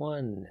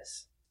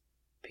 oneness.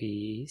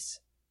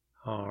 Peace,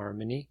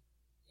 harmony,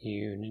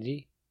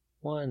 unity, oneness. Peace, harmony, unity,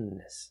 oneness.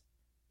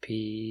 Peace, harmony,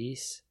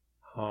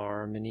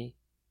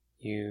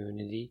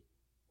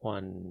 unity, oneness. Peace, harmony,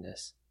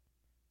 unity,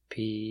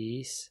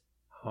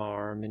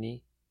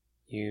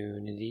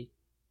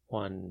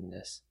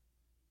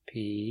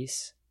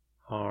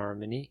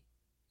 oneness.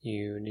 Peace,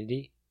 harmony,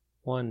 unity,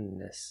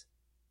 oneness.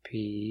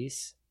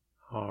 Peace,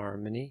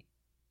 harmony,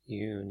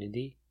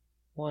 unity,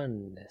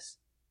 oneness.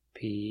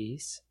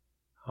 Peace,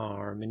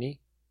 harmony,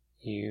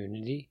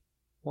 unity,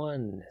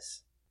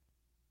 oneness.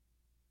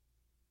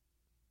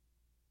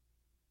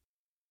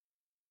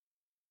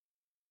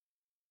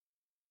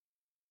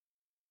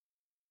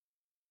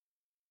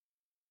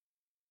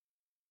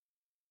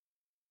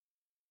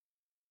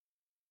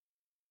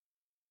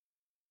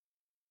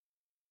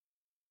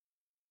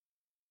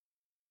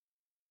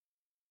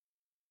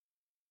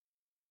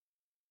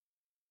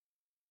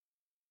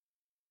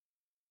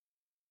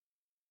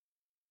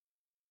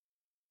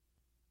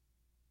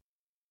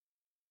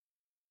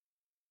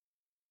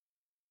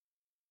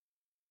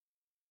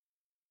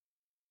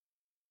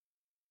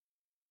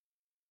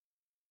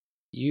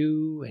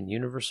 You and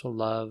universal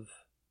love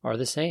are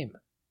the same.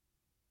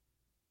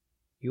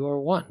 You are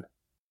one.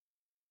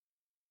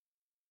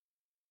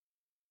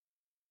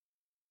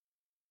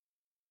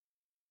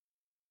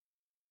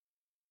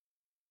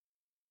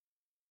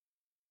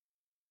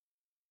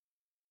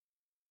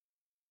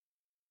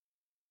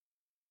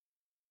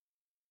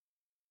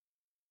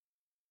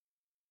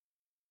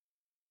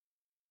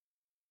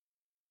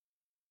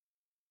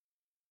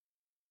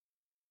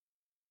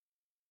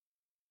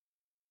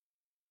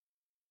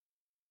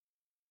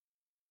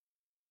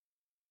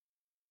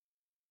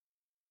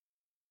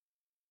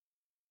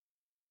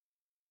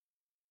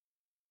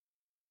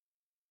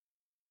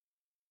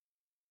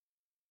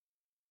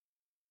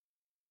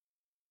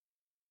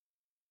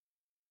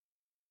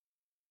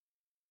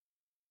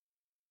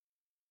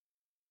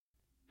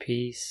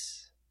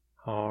 Peace,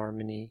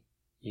 harmony,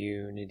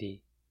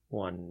 unity,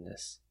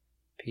 oneness.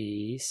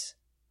 Peace,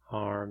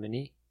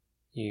 harmony,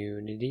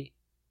 unity,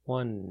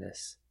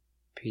 oneness.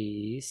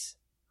 Peace,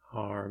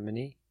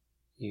 harmony,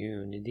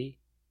 unity,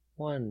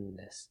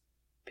 oneness.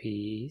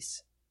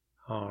 Peace,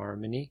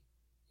 harmony,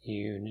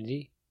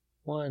 unity,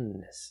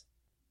 oneness.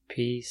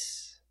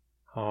 Peace,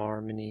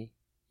 harmony,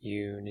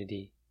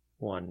 unity,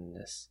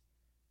 oneness.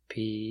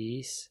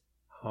 Peace,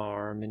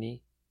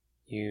 harmony,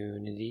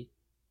 unity,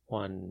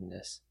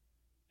 oneness.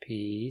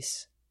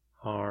 Peace,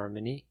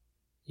 harmony,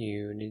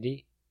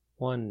 unity,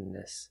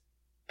 oneness.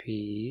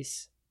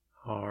 Peace,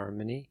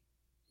 harmony,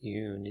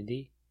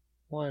 unity,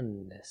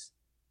 oneness.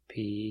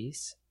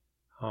 Peace,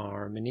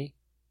 harmony,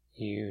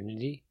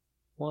 unity,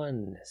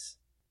 oneness.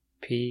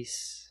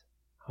 Peace,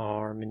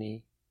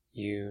 harmony,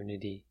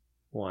 unity,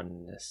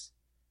 oneness.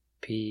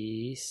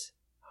 Peace,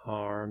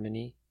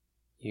 harmony,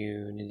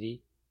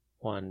 unity,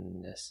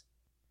 oneness.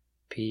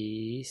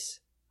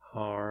 Peace,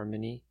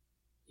 harmony,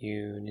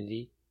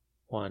 unity,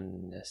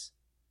 oneness.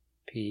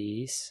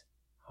 Peace,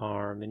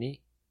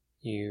 harmony,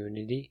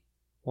 unity,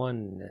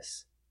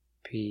 oneness.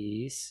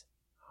 Peace,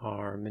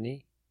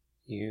 harmony,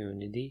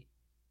 unity,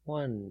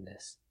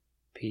 oneness.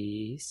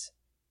 Peace,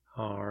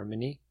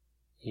 harmony,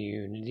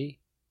 unity,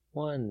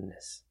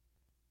 oneness.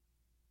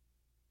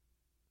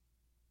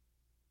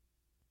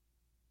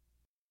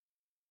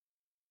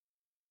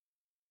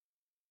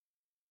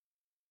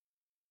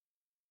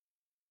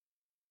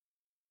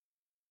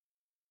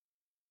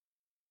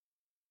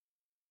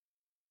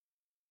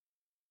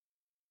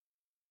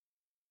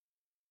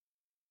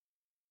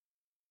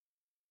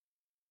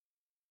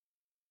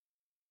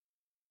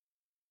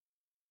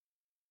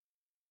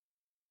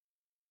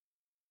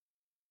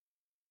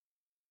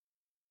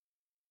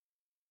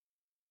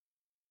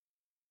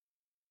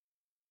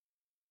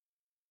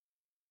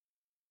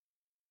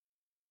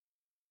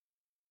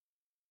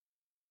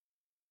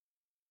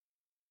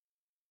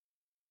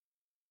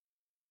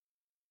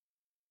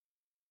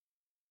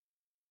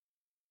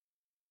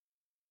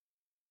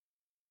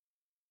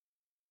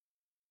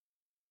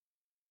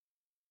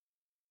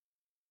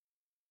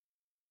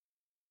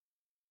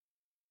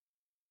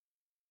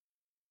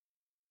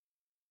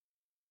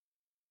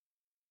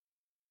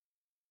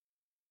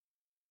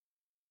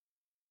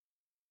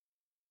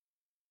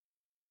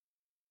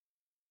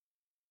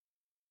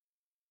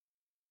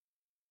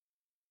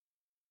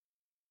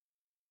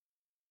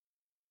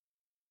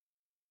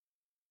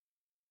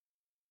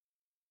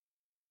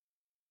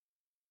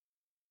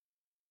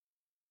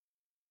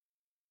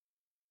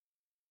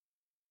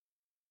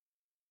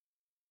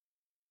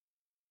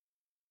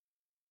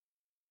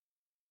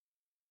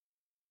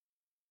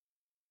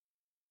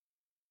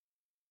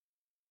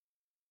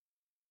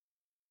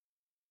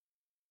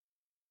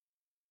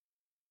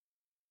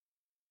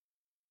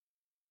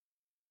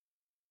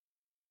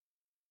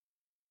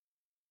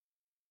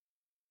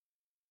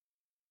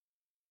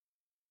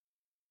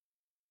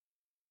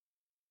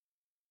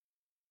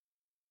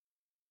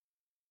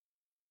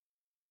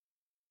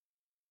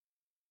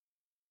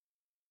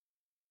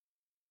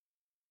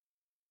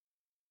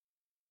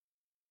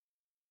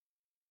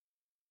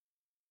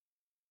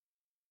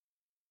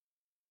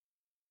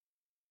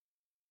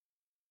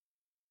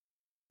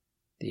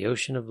 the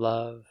ocean of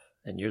love,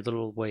 and your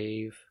little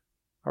wave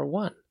are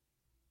one.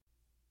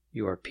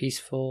 You are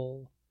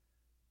peaceful,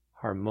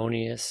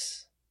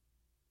 harmonious,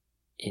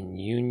 in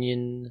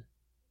union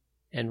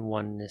and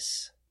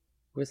oneness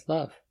with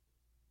love.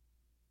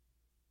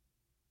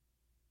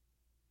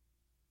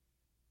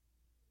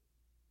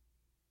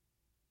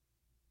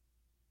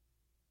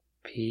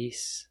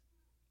 Peace,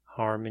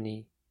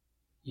 harmony,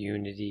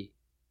 unity,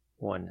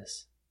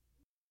 oneness.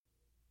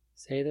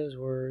 Say those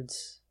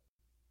words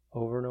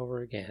over and over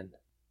again.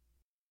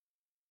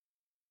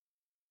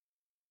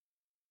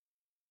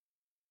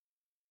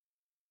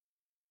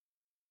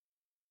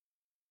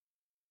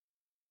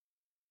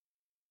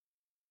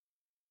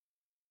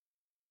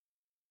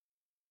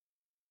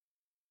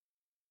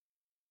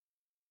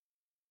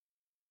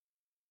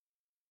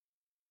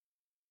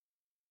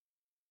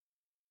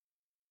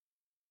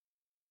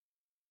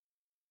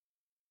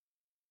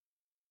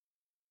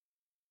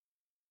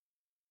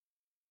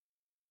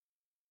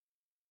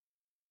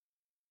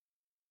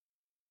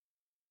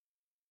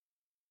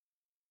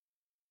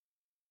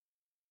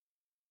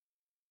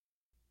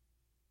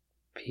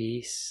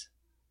 Peace,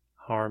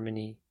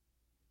 harmony,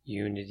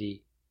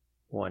 unity,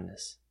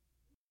 oneness.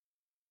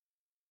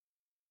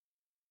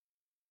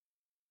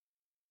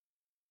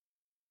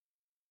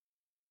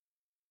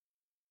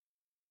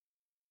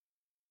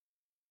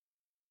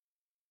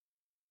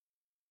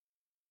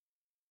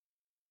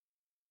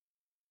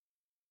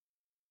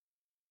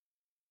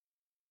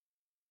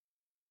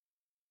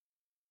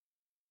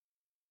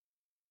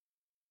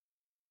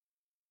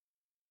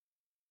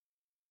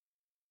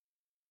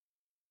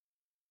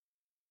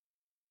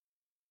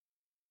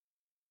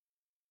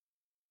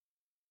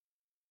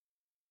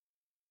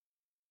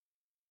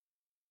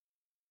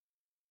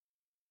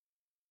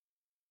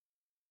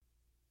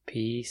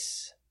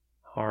 Peace,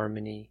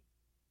 harmony,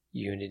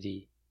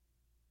 unity,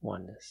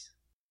 oneness.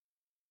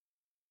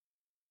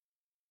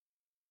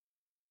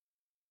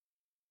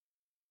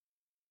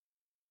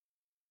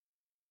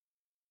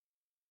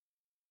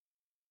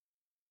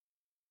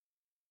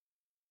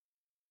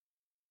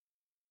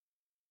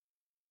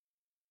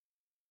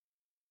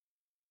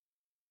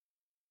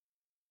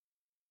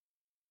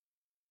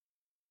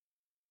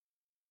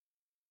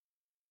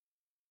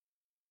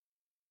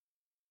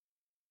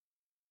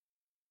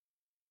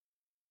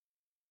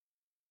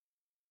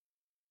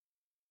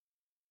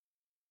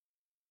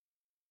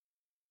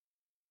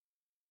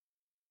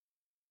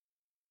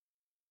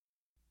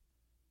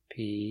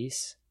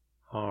 Peace,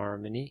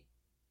 harmony,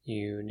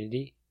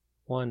 unity,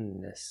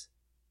 oneness.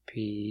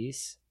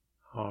 Peace,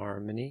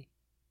 harmony,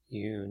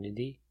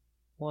 unity,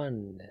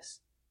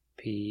 oneness.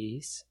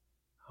 Peace,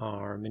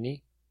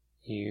 harmony,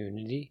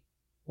 unity,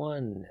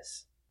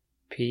 oneness.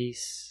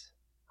 Peace,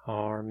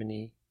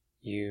 harmony,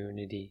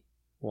 unity,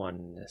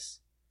 oneness.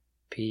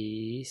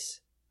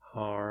 Peace,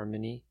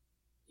 harmony,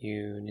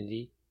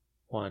 unity,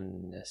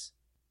 oneness.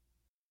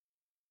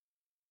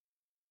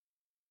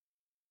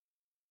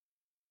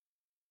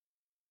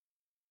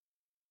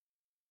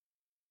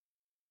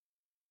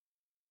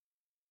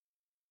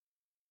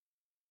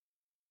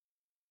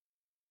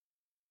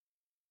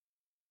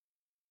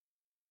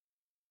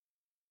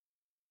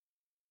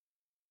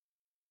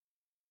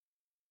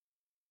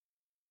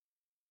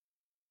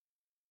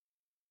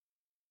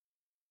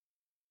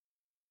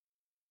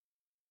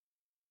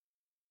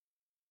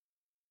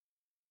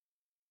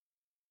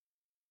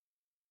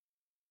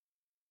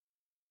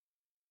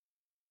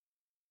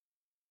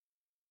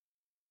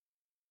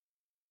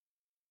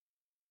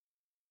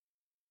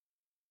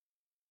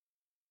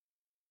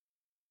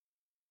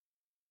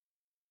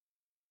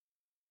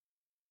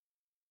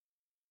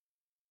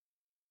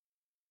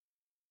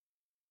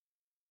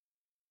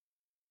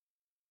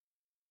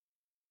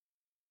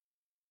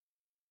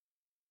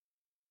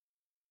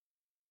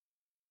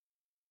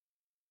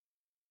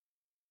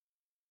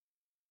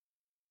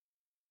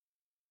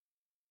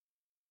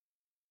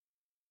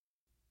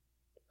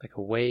 Like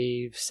a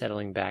wave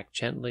settling back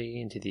gently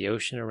into the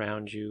ocean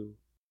around you.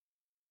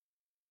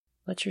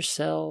 Let your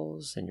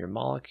cells and your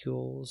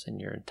molecules and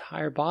your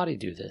entire body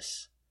do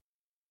this.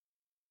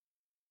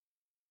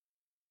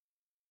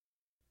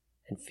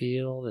 And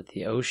feel that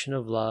the ocean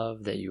of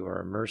love that you are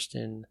immersed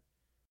in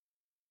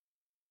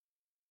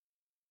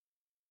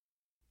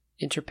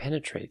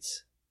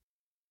interpenetrates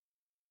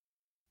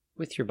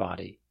with your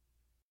body.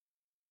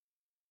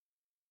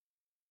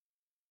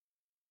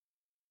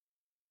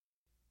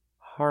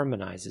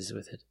 Harmonizes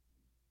with it.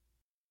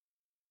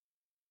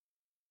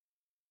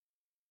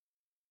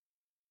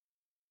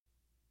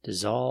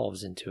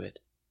 Dissolves into it.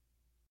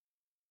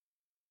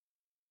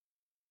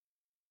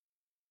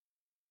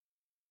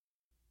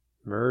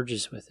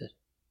 Merges with it.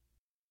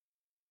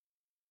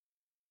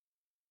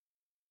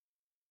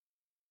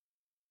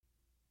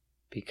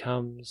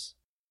 Becomes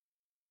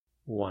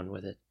one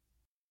with it.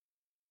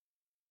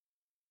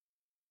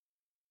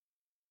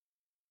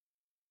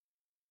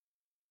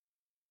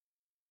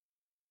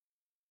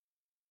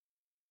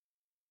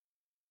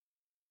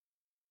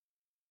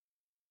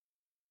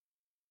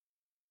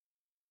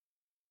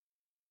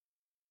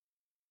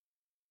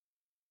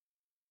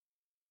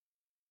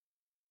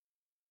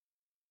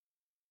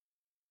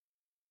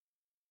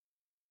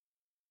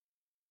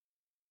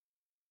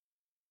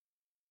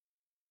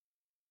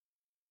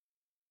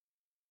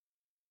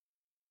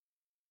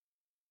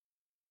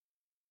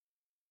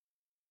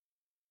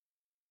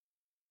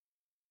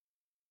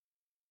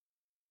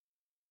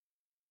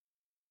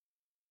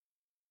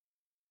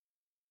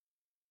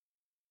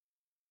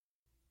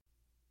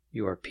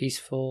 You are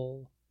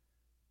peaceful,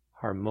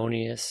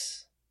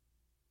 harmonious,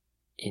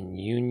 in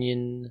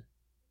union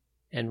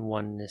and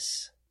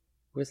oneness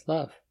with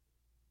love.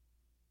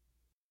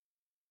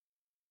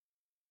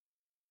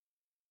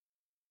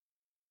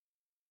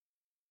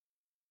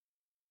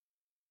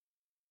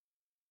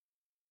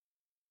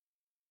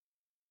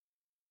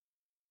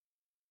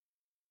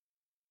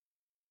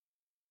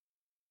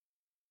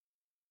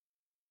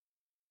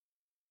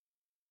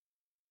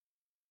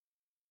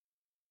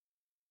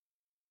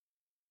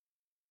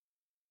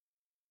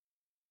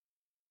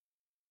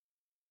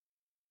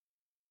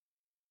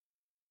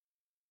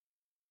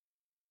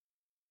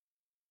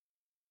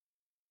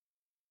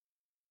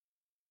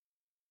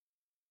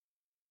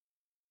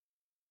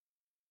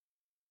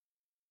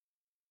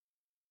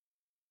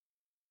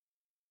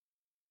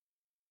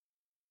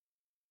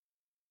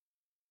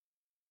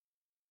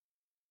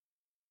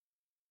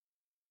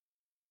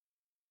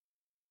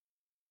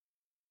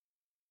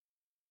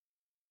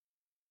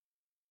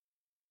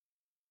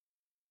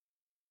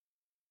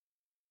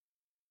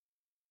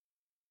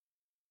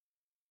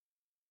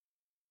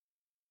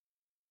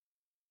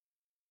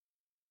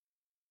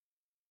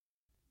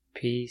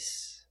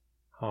 Peace,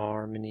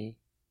 harmony,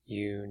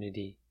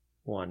 unity,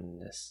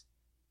 oneness.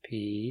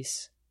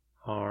 Peace,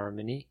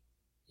 harmony,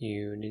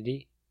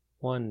 unity,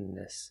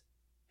 oneness.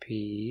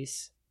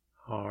 Peace,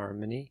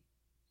 harmony,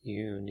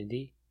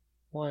 unity,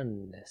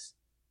 oneness.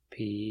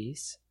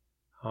 Peace,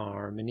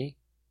 harmony,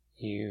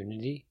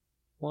 unity,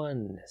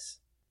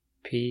 oneness.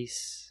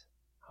 Peace,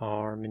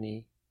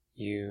 harmony,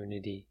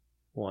 unity,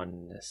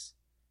 oneness.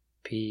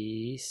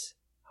 Peace,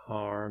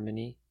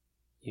 harmony,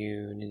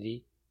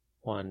 unity,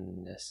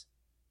 oneness.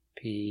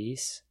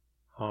 Peace,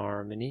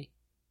 harmony,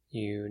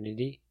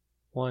 unity,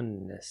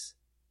 oneness.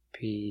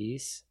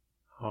 Peace,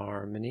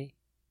 harmony,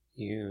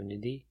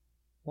 unity,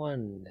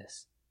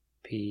 oneness.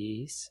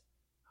 Peace,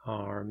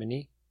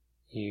 harmony,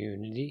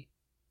 unity,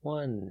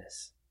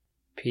 oneness.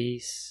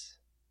 Peace,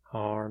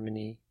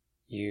 harmony,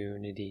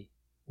 unity,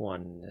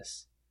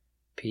 oneness.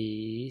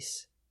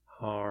 Peace,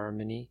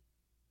 harmony,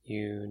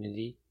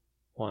 unity,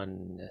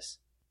 oneness.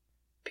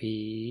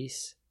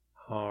 Peace,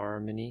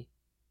 harmony,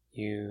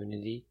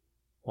 unity,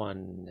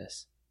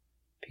 oneness.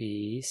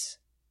 Peace,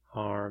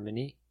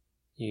 harmony,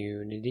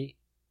 unity,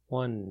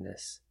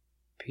 oneness.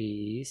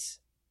 Peace,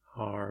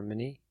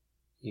 harmony,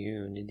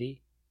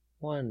 unity,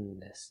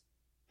 oneness.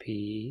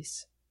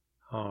 Peace,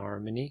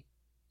 harmony,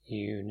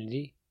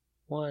 unity,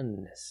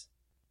 oneness.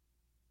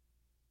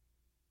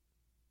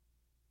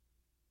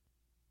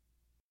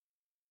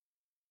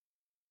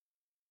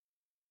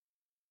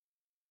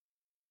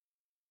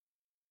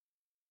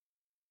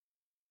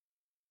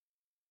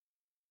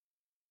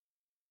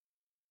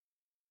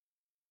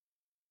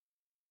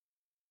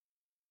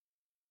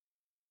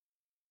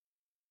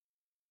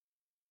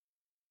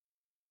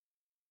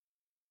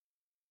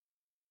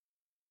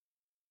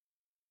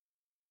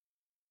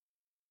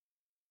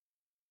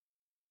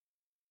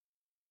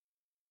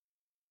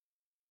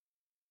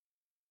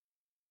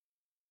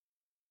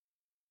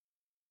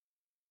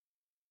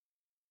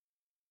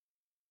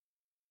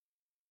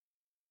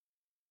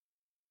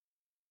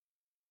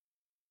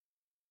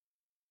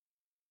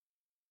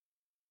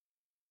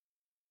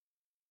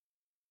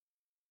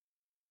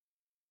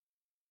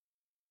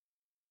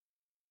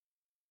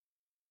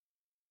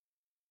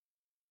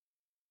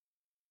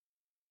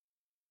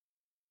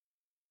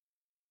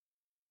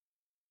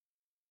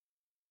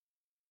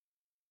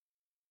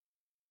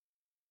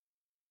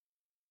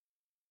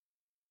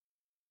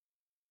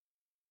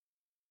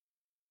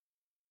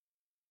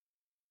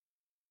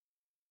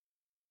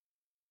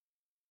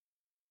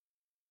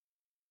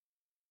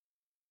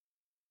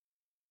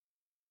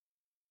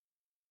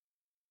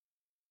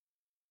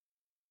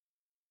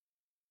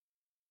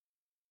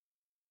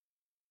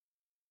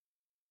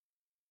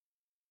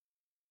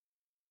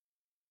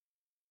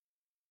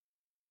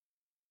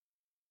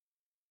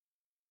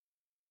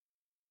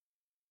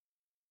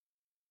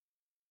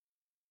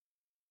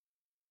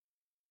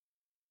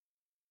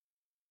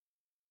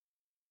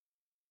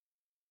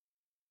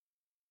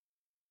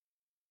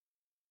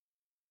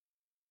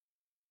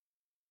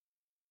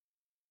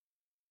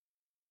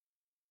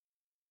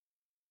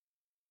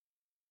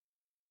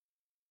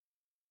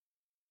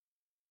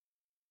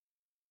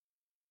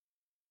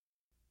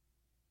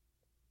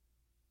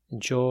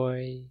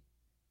 Joy,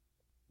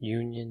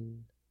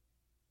 union,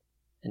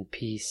 and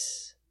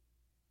peace,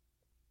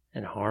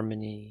 and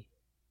harmony,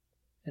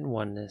 and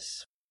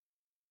oneness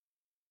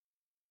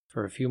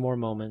for a few more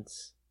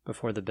moments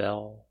before the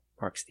bell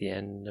marks the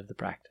end of the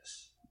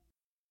practice.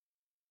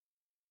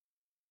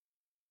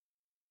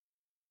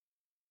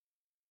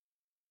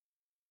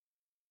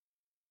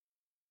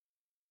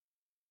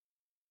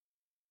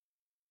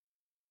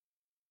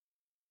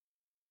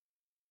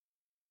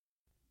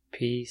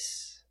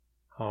 Peace,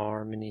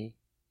 harmony,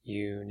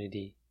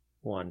 unity,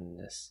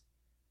 oneness.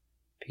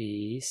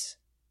 Peace,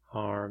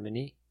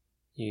 harmony,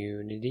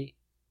 unity,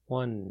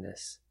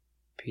 oneness.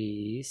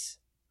 Peace,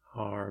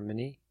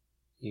 harmony,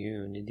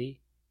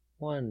 unity,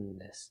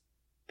 oneness.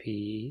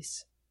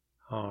 Peace,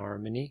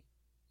 harmony,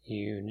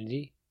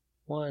 unity,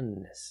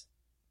 oneness.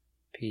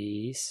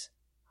 Peace,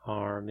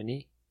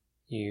 harmony,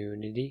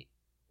 unity,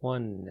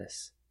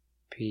 oneness.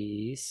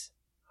 Peace,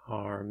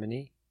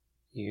 harmony,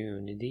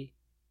 unity,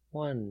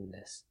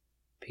 oneness.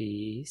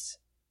 Peace,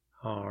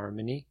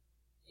 harmony,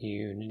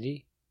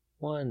 unity,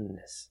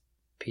 oneness.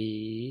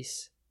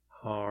 Peace,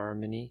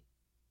 harmony,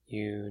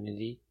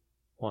 unity,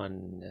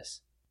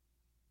 oneness.